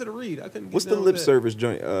tried to get into the read. I couldn't. Get What's the down lip with that. service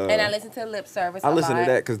joint? and I listen to Lip Service. I a listen to lot.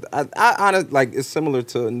 that because I honestly like it's similar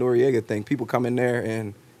to Noriega thing. People come in there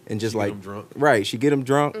and just She get like 'em drunk. right, she get them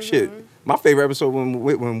drunk. Mm-hmm. Shit, my favorite episode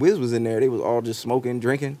when Wiz was in there, they was all just smoking,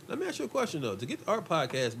 drinking. Let me ask you a question though. To get our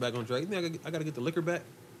podcast back on track, you think I got to get the liquor back?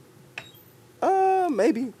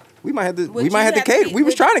 Maybe we might have to. Would We might you have to cater. be- We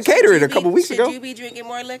was would- trying to should cater you it a be- couple weeks ago. Should you be drinking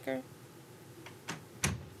more liquor?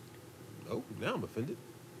 Oh, now I'm offended.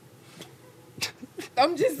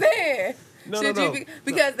 I'm just saying. No, Should no, you no. be,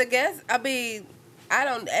 because the guests, I mean, I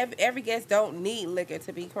don't. Every guest don't need liquor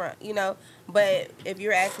to be crunk, you know. But if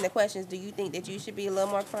you're asking the questions, do you think that you should be a little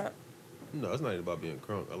more crunk? No, it's not even about being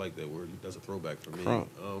crunk. I like that word. That's a throwback for me. Crunk.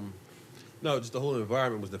 No, just the whole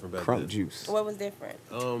environment was different back Crunk then. juice. What was different?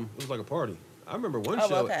 It was like a party. I remember one Oh,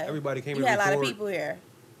 show. okay. Everybody came You in had a lot of record. people here.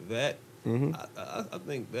 That Mhm. I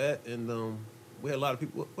think that, and we had a lot of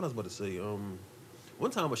people. What I was about to say.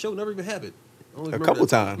 One time a show never even happened. I only A remember couple that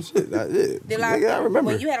time. times. Shit, Did a lot I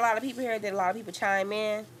remember. When you had a lot of people here, did a lot of people chime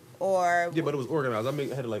in, or Yeah, but it was organized. I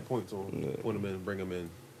had to like points on point them in, bring them in.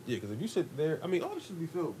 Yeah, because if you sit there, I mean, all this should be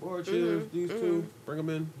filled. Bar chairs, these two, bring them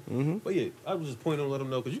in. Mm-hmm. But yeah, I was just pointing them, let them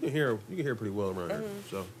know because you can hear pretty well around here.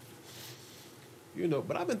 So, you know,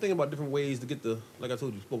 but I've been thinking about different ways to get the, like I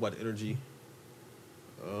told you, spoke about the energy.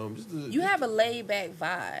 you have a laid back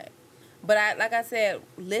vibe. But like I said,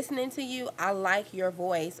 listening to you, I like your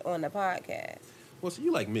voice on the podcast. Well, so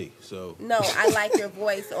you like me, so No, I like your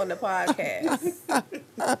voice on the podcast.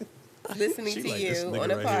 Listening She to like you this nigga on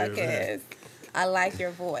the right here, podcast. I like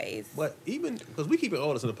your voice. But even because we keep it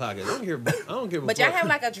all this in the podcast, I don't care. But y'all have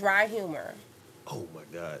like a dry humor. Oh my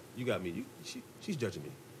God, you got me. She's judging me.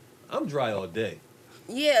 I'm dry all day.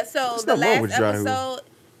 Yeah, so There's the nothing wrong last with dry humor. episode,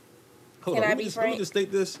 Hold Can on, I let be me frank? just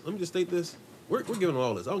state this. Let me just state this. We're giving them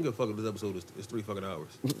all this. I don't give a fuck if this episode is 3 fucking hours.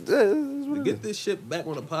 To get this shit back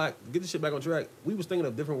on the pot, get this shit back on track. We was thinking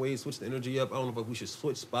of different ways to switch the energy up. I don't know if we should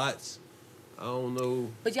switch spots. I don't know.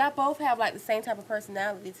 but y'all both have like the same type of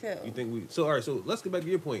personality too. You think we? So all right. So let's get back to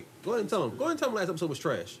your point. Go ahead and tell them. Go ahead and tell them last episode was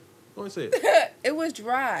trash. Go ahead and say it. It was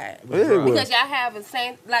dry. It was Yeah, it dry. was. Because y'all have the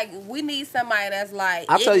same, like, we need somebody that's like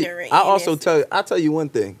I tell you. ignorant. I in also this. tell you one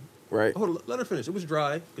thing, right? Hold on. Let her finish. It was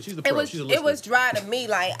dry because she's the pro. It was she's a it listener. was dry to me.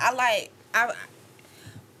 Like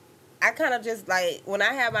I kind of just like when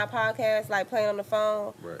I have my podcast like playing on the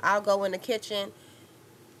phone, Right. I'll go in the kitchen.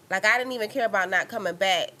 Like I didn't even care about not coming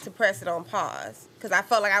back to press it on pause. because I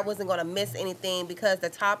felt like I wasn't gonna miss anything because the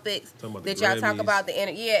topics Talking about the that y'all talk Grammys. about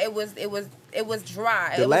it was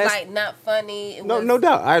dry. The It last- was like not funny. It was, No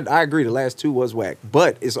doubt. I agree. The last two was whack,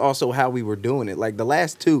 but it's also how we were doing it. Like the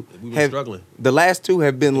last two We were struggling. The last two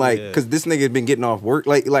have been like, Yeah. because this nigga had been getting off work.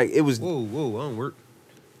 Like it was. Whoa, I don't work.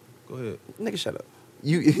 Go ahead. Nigga, shut up.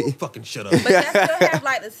 You. Fucking shut up. But that still have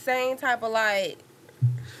like the same type of like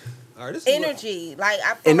All right, this is what- energy. Like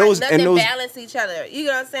I feel And like those- and nothing those- balance each other. You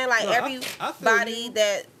know what I'm saying? Like No, I feel everybody you.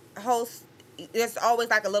 that hosts, there's always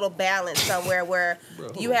like a little balance somewhere where Bro,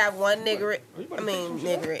 hold you on. have one Are you about to take some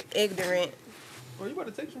shit out? ignorant. Are you about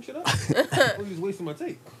to take some shit out? Or you just wasting my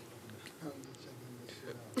tape?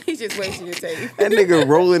 He's just wasting your tape. That nigga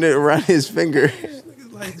rolling it around his finger.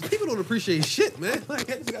 Niggas like people don't appreciate shit, man. Like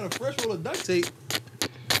I just got a fresh roll of duct tape.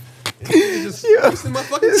 And niggas just wasting my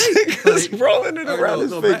fucking This tape. nigga's Like, rolling it all right, around no,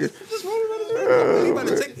 his no, finger. Just rolling around his finger. He about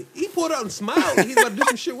to take. He pulled out and smiled. He's about to do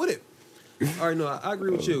some shit with it. All right, no, I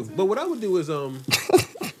agree with you. But what I would do is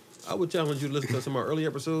I would challenge you to listen to some of our early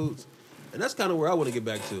episodes, and that's kind of where I want to get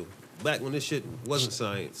back to. Back when this shit wasn't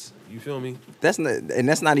science. You feel me? That's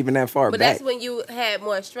not even that far But back. that's when you had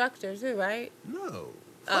more structure too, right? No.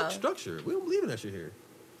 Fuck Oh. structure. We don't believe in that shit here.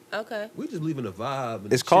 Okay. We just believe in the vibe.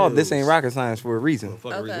 And It's the called This chills. Ain't Rocket Science for a reason. Fucking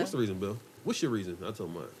reason. Okay. What's the reason, Bill? What's your reason? I'll tell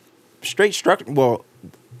mine. Straight structure. Well,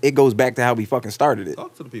 it goes back to how we fucking started it.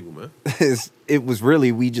 Talk to the people, man. It was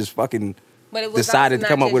really we just fucking But it was decided also to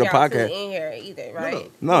come not up with a just y'all two podcast. in here either,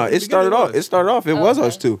 right? No, The it started beginning off. was. It started off. It was Okay.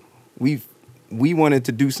 us two. We wanted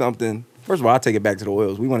to do something. First of all, I'll take it back to the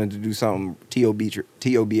oils. We wanted to do something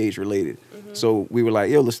TOBH related. So we were like,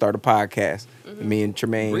 yo, let's start a podcast. Me and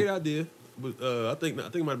Tremaine. Great idea. But, I think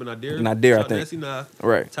it might have been Nadir. Nadir, I Shout out think. Nancy Nah.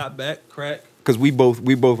 Right. Top back, crack. Because we both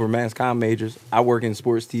were mass comm majors. I work in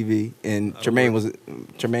sports TV, and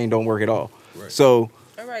Tremaine don't work at all. Right. So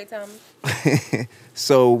All right, Tommy.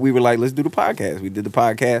 so we were like, let's do the podcast. We did the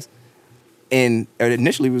podcast, and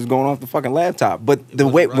initially it was going off the fucking laptop. But the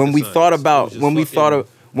wasn't way rocket when we science. thought It about was just when we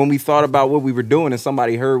fucking- thought about what we were doing, and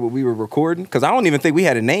somebody heard what we were recording, because I don't even think we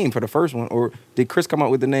had a name for the first one, or did Chris come up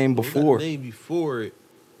with the name We got before? the name before it,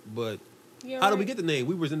 but You how did all we right? get the name?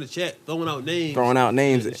 We was in the chat throwing out names.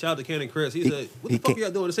 Names. And shout out to Cannon Chris. He He- said, "What he the fuck can't-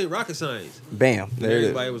 y'all doing? This ain't rocket science." Bam. And There it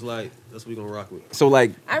everybody is. was like, "That's what we gonna rock with." So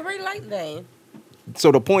like, I really like the name.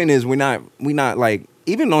 so the point is, we not like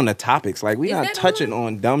even on the topics, like we Is not that touching on?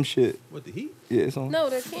 on dumb shit. What the heat? Yeah, it's on. No,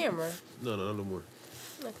 the camera. No, no more.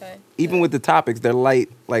 Okay. Even with the topics, they're light.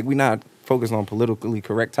 Like we not focused on politically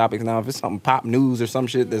correct topics. Now, if it's something pop news or some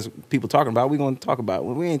shit that's people talking about, we gonna talk about it.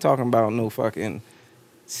 We ain't talking about no fucking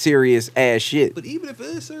serious ass shit. But even if it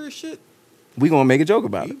is serious shit, We gonna make a joke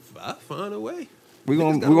about it. I find a way. We Niggas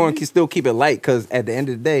gonna gotta leave. still keep it light because at the end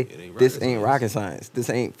of the day, It ain't this rocket ain't science. rocket science. This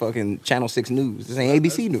ain't fucking Channel 6 news. This ain't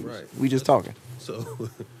ABC news. Right. We just talking. So,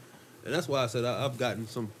 and that's why I said I've gotten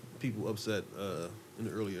some people upset in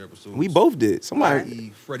the earlier episodes. We both did. Somebody.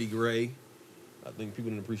 i.e. Freddie Gray. I think people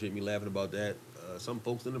didn't appreciate me laughing about that. Some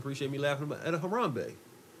folks didn't appreciate me laughing at a Harambe.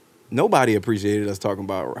 Nobody appreciated us talking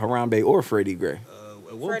about Harambe or Freddie Gray.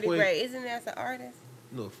 At one Freddie point, Gray, isn't that an artist?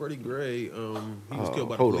 no, Freddie Gray, he was killed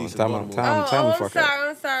by the hold on. police in Time out. Baltimore. Time I'm fuck up. sorry,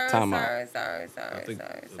 I'm sorry, Time I'm out. sorry, I think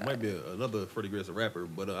sorry. it might be another Freddie Gray as a rapper,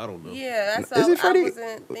 but I don't know. Yeah, that's Is all. it Freddie? I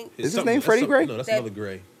wasn't think. Is his something- name that's Freddie some- Gray? No, that's That- another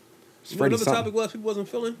Gray. It's You know Freddie another something. topic was people wasn't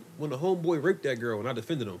feeling when the homeboy raped that girl and I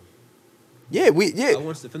defended him. Yeah, I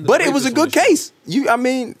once defended but the it was a rapist good on this case. I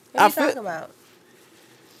mean, What I are you feel talking about?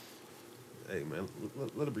 Hey man,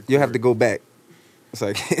 let it be. you have to clear. go back. It's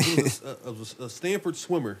like He was a Stanford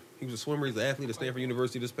swimmer. He was a swimmer. He's an athlete at Stanford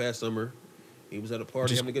University this past summer. He was at a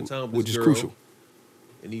party having a good time with which this is girl. crucial.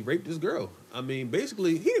 And he raped this girl. I mean,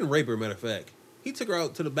 basically, he didn't rape her, matter of fact. He took her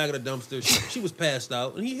out to the back of the dumpster. She was passed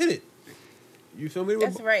out, and he hit it. You feel me?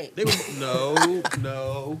 That's right. They were,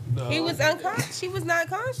 no. He was unconscious. She was not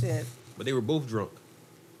conscious. But they were both drunk.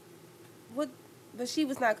 What? But she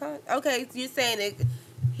was not conscious. Okay, so you're saying that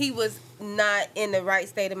he was not in the right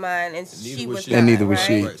state of mind, and Neither she was was she. not. And neither was right?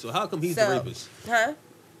 she. Right. So how come he's So- the rapist? Huh?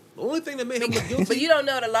 The only thing that made him look guilty. But you don't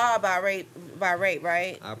know the law about rape,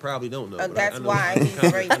 right? I probably don't know. Oh, but that's I know, why he's a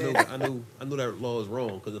rapist. I knew that law is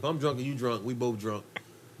wrong. Because if I'm drunk and you drunk, we both drunk.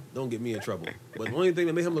 Don't get me in trouble. But the only thing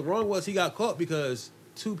that made him look wrong was he got caught because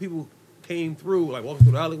two people came through, like walking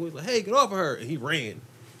through the alleyway, like, "Hey, get off of her!" And he ran.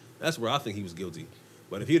 That's where I think he was guilty.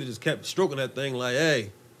 But if he'd have just kept stroking that thing, like,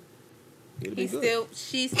 "Hey," it'd be good.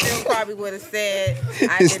 She still probably would have said,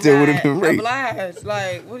 "I It did still not would've been rape. oblige."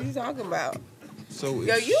 Like, what are you talking about? So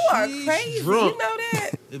Yo, if you are she's crazy. Drunk, You know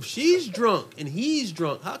that. If she's drunk and he's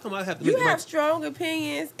drunk, how come I have to You make have strong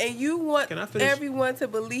opinions, and you want Can I finish? everyone to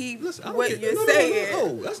believe Listen, I don't what get- you're no, saying.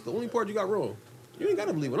 No, that's the only part you got wrong. You ain't got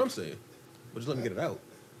to believe what I'm saying. But just let me get it out.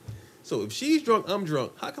 So if she's drunk, I'm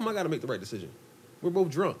drunk. How come I got to make the right decision? We're both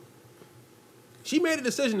drunk. She made a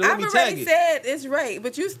decision to let me I've tag already it. said it's right,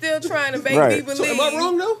 but you still trying to make Right. me believe. So am I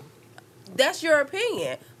wrong though? That's your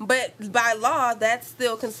opinion, but by law, that's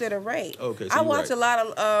still considered rape. Okay, so I you're watch right. a lot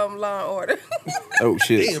of Law and Order. Oh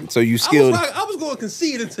shit! Damn. So you skilled I was going to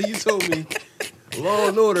concede until you told me Law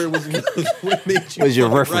and Order was what made you was your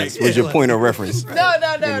fuck reference? right. Was your Yeah, point of reference? No. But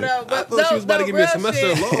I thought no, she was about to give me a real semester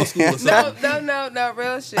shit. of law school or something. No,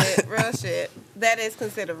 real shit. That is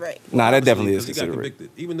considered rape. Nah, that definitely is Because he got considered rape.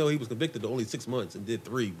 convicted. Even though he was convicted to only 6 months and did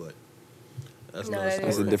 3, but that's No, another that story.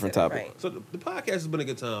 That's a is different considered topic. rape. So the podcast has been a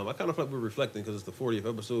good time. I kind of feel like we're reflecting because it's the 40th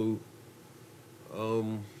episode.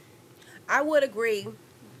 I would agree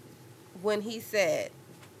when he said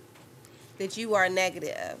that you are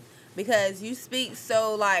negative because you speak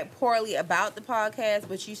so like poorly about the podcast,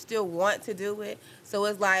 but you still want to do it. So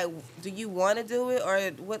it's like, do you want to do it or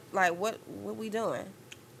what? Like what we doing?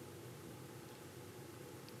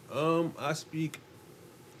 I speak.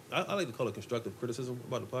 I like to call it constructive criticism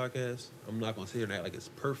about the podcast. I'm not gonna sit here and act like it's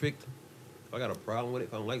perfect. If I got a problem with it,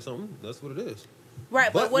 if I don't like something, that's what it is.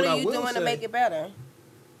 Right, but what I are you will doing to say- make it better?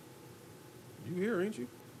 You here, ain't you?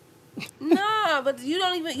 No, but you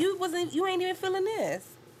ain't even feeling this.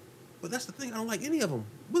 But that's the thing. I don't like any of them.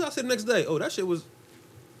 What I said the next day? Oh, that shit was.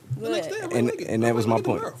 The Good. next day, I might And- like it. and I that might was my like it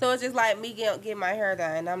point. tomorrow. So it's just like me getting my hair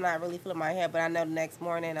done. I'm not really feeling my hair, but I know the next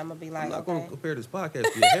morning I'm gonna be I'm like, not okay. gonna compare this podcast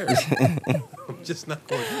to your hair. I'm just not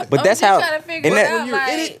going to do that. But I'm that's just how. trying to figure and it that- out. When you're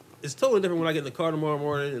in like- it, it's totally different when I get in the car tomorrow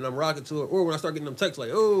morning and I'm rocking to it, or when I start getting them texts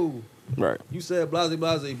like, "Oh, Right. you said blase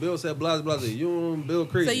blase, Bill said blase blase, you and Bill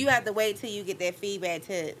crazy." So you have to wait till you get that feedback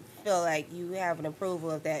to feel like you have an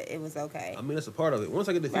approval of that it was okay. I mean, that's a part of it. Once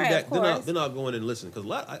I get the Right, feedback, of then course. I'll go in and listen. Because a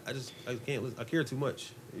lot, I can't listen. I care too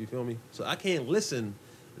much. You feel me? So I can't listen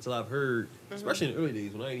until I've heard, especially in the early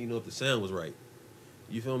days when I didn't even know if the sound was right.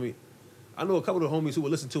 You feel me? I know a couple of the homies who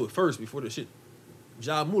would listen to it first before the shit.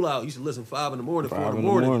 Ja Moolah used to listen 5 in the morning, 4 in the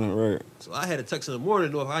morning. right? So I had to text in the morning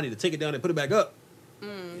to know if I need to take it down and put it back up. You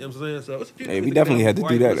know what I'm saying? So it's a few Hey, things we to get definitely down had to before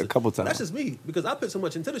do I even that a listen. couple times. That's just me because I put so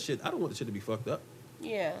much into the shit. I don't want the shit to be fucked up.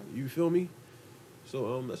 Yeah. You feel me?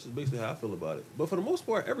 So that's just basically how I feel about it. But for the most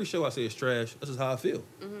part, every show I say is trash. That's just how I feel.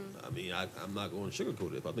 I mean, I'm not going to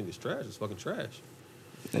sugarcoat it. If I think it's trash, it's fucking trash.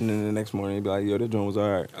 And then the next morning, he'd be like, "Yo, this joint was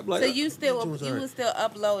alright." I'd be like, So you "That still joint's you alright." would still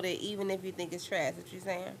upload it even if you think it's trash. What you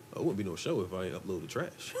saying? Oh, it wouldn't be no show if I ain't uploaded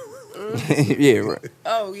trash. Yeah, right.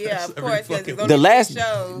 Oh yeah, of Every course. 'cause fucking- it's only The last,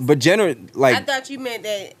 shows. but general I like thought you meant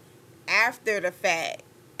that after the fact,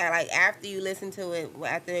 like after you listen to it,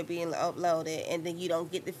 after it being uploaded, and then you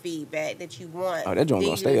don't get the feedback that you want. Oh, that joint then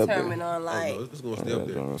gonna stay up there. determine on Oh, like. no, it's going to stay Yeah, up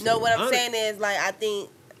there. that joint No, what I'm Honest- saying is like I think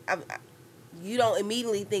you don't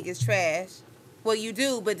immediately think it's trash. Well, you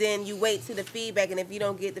do, but then you wait to the feedback, and if you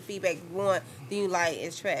don't get the feedback you want, then you like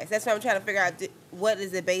it's trash. That's what I'm trying to figure out. What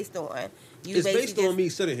is it based on? You It's basically based just- on me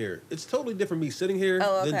sitting here. It's totally different me sitting here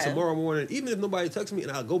Oh, than okay. tomorrow morning. Even if nobody texts me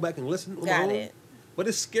and I'll go back and listen on my Got own. it. But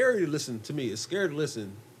it's scary to listen to me. It's scary to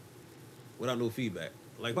listen without no feedback.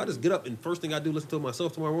 Like if I just get up and first thing I do listen to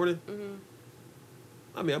myself tomorrow morning.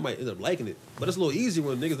 I mean, I might end up liking it, but it's a little easier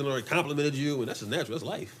when niggas done already complimented you, and that's just natural. That's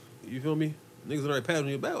life. You feel me? Niggas done already patting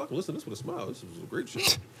you back. I can listen to this with a smile. This was a great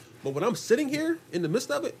shit. But when I'm sitting here in the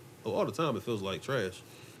midst of it, all the time it feels like trash.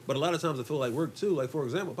 But a lot of times it feels like work too. Like for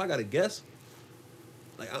example, if I got a guest,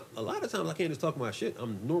 a lot of times I can't just talk my shit.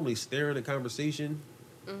 I'm normally staring at conversation,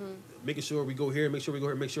 making sure we go here, make sure we go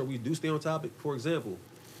here, make sure we do stay on topic. For example,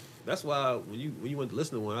 that's why when you went to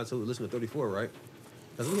listen to one, I told you to listen to 34, right?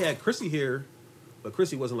 Because we had Chrissy here, but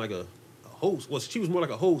Chrissy wasn't like a host. Well, she was more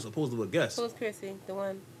like a host opposed to a guest. Who's Chrissy? The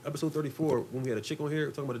one. Episode 34, when we had a chick on here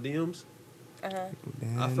talking about the DMs, Uh-huh.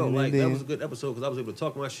 I felt like that was a good episode because I was able to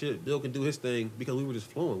talk my shit. Bill can do his thing because we were just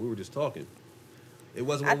flowing. We were just talking. It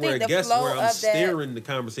wasn't I when we're think a the guest flow where I'm of that- steering the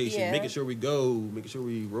conversation, Yeah. making sure we go, making sure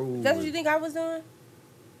we roll. That's what you think I was doing?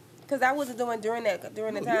 Because I wasn't doing during the No,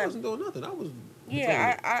 you time. wasn't doing nothing. I was.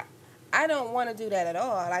 Yeah, I don't want to do that at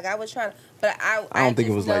all. Like I was trying, but I don't think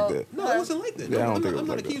it just was like know- that. No, it wasn't like that. Yeah, I No, don't I'm think it not, was I'm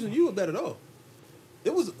not like that. accusing you of that at all.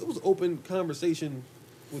 It was open conversation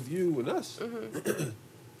with you and us.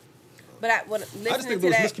 But when I just listening think to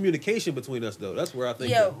there was that, miscommunication between us, though. That's where I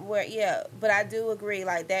think. but I do agree.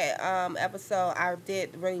 Like that episode, I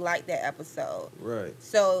did really like that episode. Right.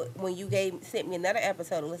 So when you sent me another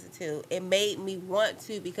episode to listen to, it made me want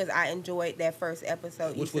to because I enjoyed that first episode.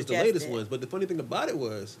 Which you was the suggested. latest ones. But the funny thing about it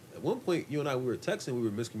was, at one point, you and I, we were texting, we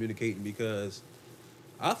were miscommunicating because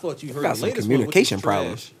I thought you heard Got the some latest communication one, which was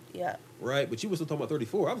problems. trash, Yeah. right? But you were still talking about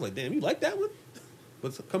 34. I was like, damn, you like that one?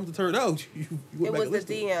 But come to turn out, you went It back was and the listened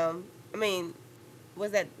to it. DM. I mean,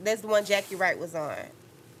 that's the one Jackie Wright was on.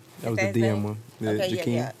 That was Is the his DM name? one. The Okay,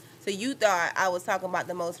 Jakeem. yeah. So you thought I was talking about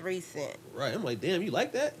the most recent. Right. I'm like, damn, you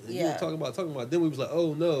like that? And you Yeah. were talking about. Then we was like,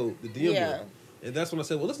 oh no, the DM Yeah. one. And that's when I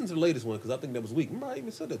said, well, listen to the latest one because I think that was weak. Remember, I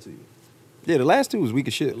even said that to you. Yeah, the last two was weak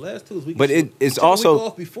as shit. The last two was weak. But as shit. it's You took a also- week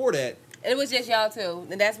off before that. And it was just y'all two,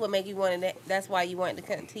 and that's what make you want to. That's why you wanted to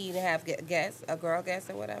continue to have guests, a girl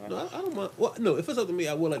guest or whatever. No, I don't mind. Well, no, if it's up to me,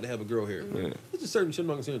 I would like to have a girl here. Yeah. There's just certain shit I'm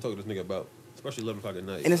not gonna talk to this nigga about, especially 11 o'clock at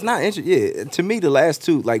night. And it's not interesting. Yeah, to me, the last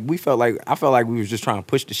two, like I felt like we was just trying to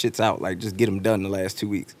push the shits out, like just get them done the last 2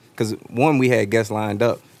 weeks. Because one, we had guests lined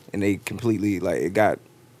up, and they completely it got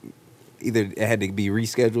either it had to be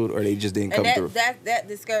rescheduled or they just didn't come through. That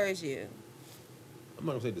discouraged you. I'm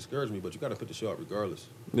not gonna say discourage me, but you gotta put the show out regardless.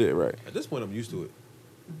 Yeah, right. At this point, I'm used to it.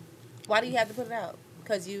 Why do you have to put it out?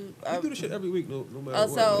 Because you. We do this shit every week, no matter Oh, what.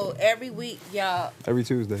 so man. every week, y'all. Every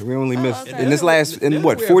Tuesday. We only missed okay. in this last Now in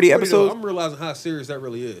what we at 40 though, episodes. I'm realizing how serious that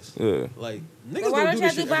really is. Yeah. Like niggas Well, why don't don't do y'all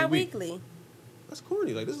this do shit every week. bi-weekly? That's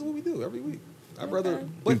corny. Like this is what we do every week. I'd Okay. rather, Do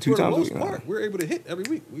but two for the times a most week, part, we're able to hit every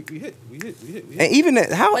week. We hit. And even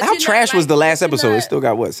that, how But how you're not trash was like- the last but you're episode? It not- still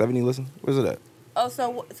got what 70 listens. Where's it at? Oh,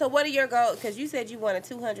 so what are your goals? Because you said you wanted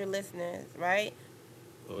 200 listeners, right?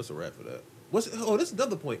 Oh, it's a wrap for that. This is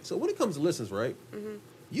another point. So when it comes to listens, right? Mm-hmm.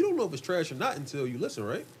 You don't know if it's trash or not until you listen,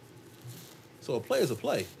 right? So a play is a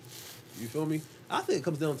play. You feel me? I think it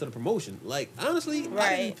comes down to the promotion. Like honestly, I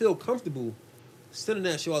Right. didn't feel comfortable sending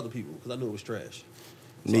that show out to people because I knew it was trash.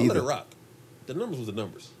 So I let Neither. it rock. The numbers was the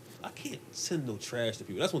numbers. I can't send no trash to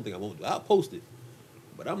people. That's one thing I won't do. I'll post it,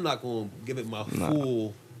 but I'm not going to give it my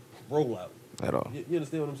full rollout. At all. You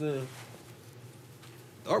understand what I'm saying?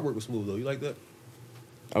 The artwork was smooth though. You like that?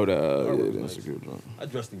 Oh, the Artwork yeah, was that's a nice. good one. I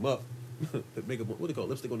dressed him up. Make up what they call it,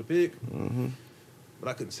 lipstick on the pig. Mm-hmm. But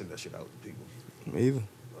I couldn't send that shit out to people. Me either.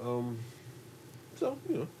 So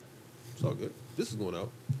it's all good. This is going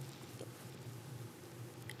out.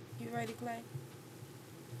 You ready, Clay?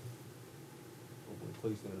 Oh boy,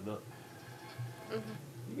 Clay standing up.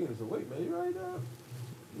 You getting some weight, man. You right now?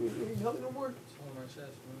 You ain't healthy no more?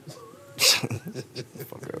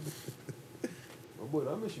 Fuck up. Oh boy,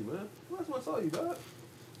 I miss you, man. Last time I saw you, dog.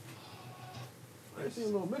 I ain't seen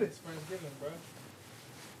you in a minute. Thanksgiving, bro.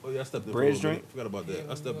 Oh yeah, I stepped in. Bridge for a little drink? bit. Forgot about that.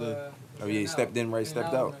 I stepped in. Oh, yeah, you stepped in, right,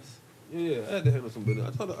 stepped out. Yeah, I had to handle some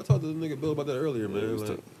business. I talked to the nigga Bill about that earlier, man. it was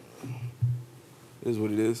Like, It is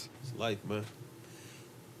what it is. it's life, man.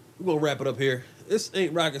 We're gonna wrap it up here. This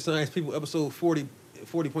ain't rocket science, people. Episode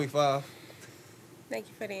 40.5. Thank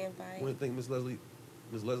you for the invite. I want to thank Miss Leslie,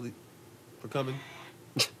 for coming.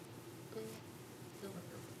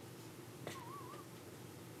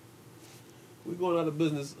 We're going out of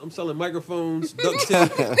business. I'm selling microphones, duct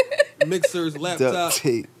tape, mixers, Duct laptops.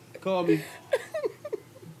 tape. Call me.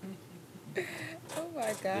 Oh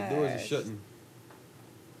my god. The doors are shutting.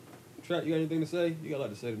 Trap, you got anything to say? You got a lot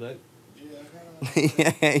to say tonight.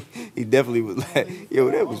 He definitely was like, yo,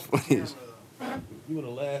 that was funny. You want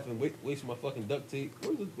to laugh and waste my fucking duct tape?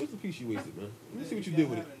 Where's the piece you wasted, man? Let me see what you did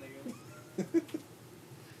with it.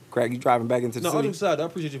 Craig, you driving back into the No, all city? jokes aside, I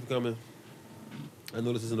appreciate you for coming. I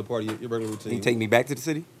know this isn't a part of your regular routine. Can you take me back to the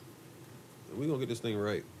city? We're going to get this thing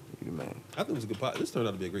right. You the man. I think it was a good podcast. This turned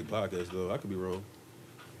out to be a great podcast, though. I could be wrong.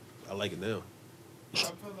 I like it now. I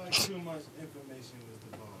feel like too much information was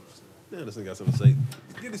divulged. Man, this thing got something to say.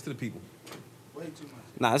 Get this to the people. Way too much.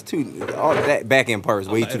 Nah, it's too, all that back end part is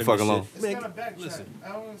way I'm not too editing fucking this long. shit. It's Man, kind of backtrack. listen. I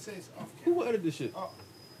don't want to say it's off Who camera. will edit this shit? Oh,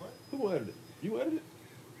 what? Who will edit it? You edit it?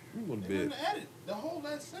 You going to They're bed. gonna edit. The whole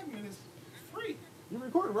last segment is free. You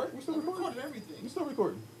recording, right? You still I recording? recorded everything. You still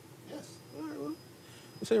recording? Yes. All right, well.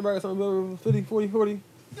 This ain't right. Something over 50, 40, 40.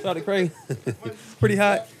 Shout out to Craig. Pretty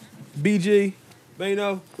hot. BG.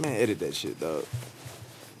 Bano. Man, edit that shit, dog.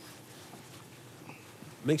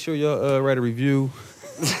 Make sure y'all write a review.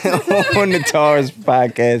 On the Tars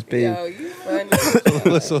podcast page. Yo, you funny.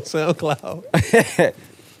 Listen on SoundCloud. I don't want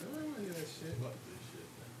to hear that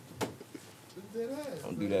shit. Just dead ass.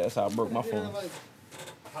 Don't do that. That's how I broke my Hear, phone. like,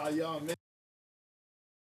 how y'all make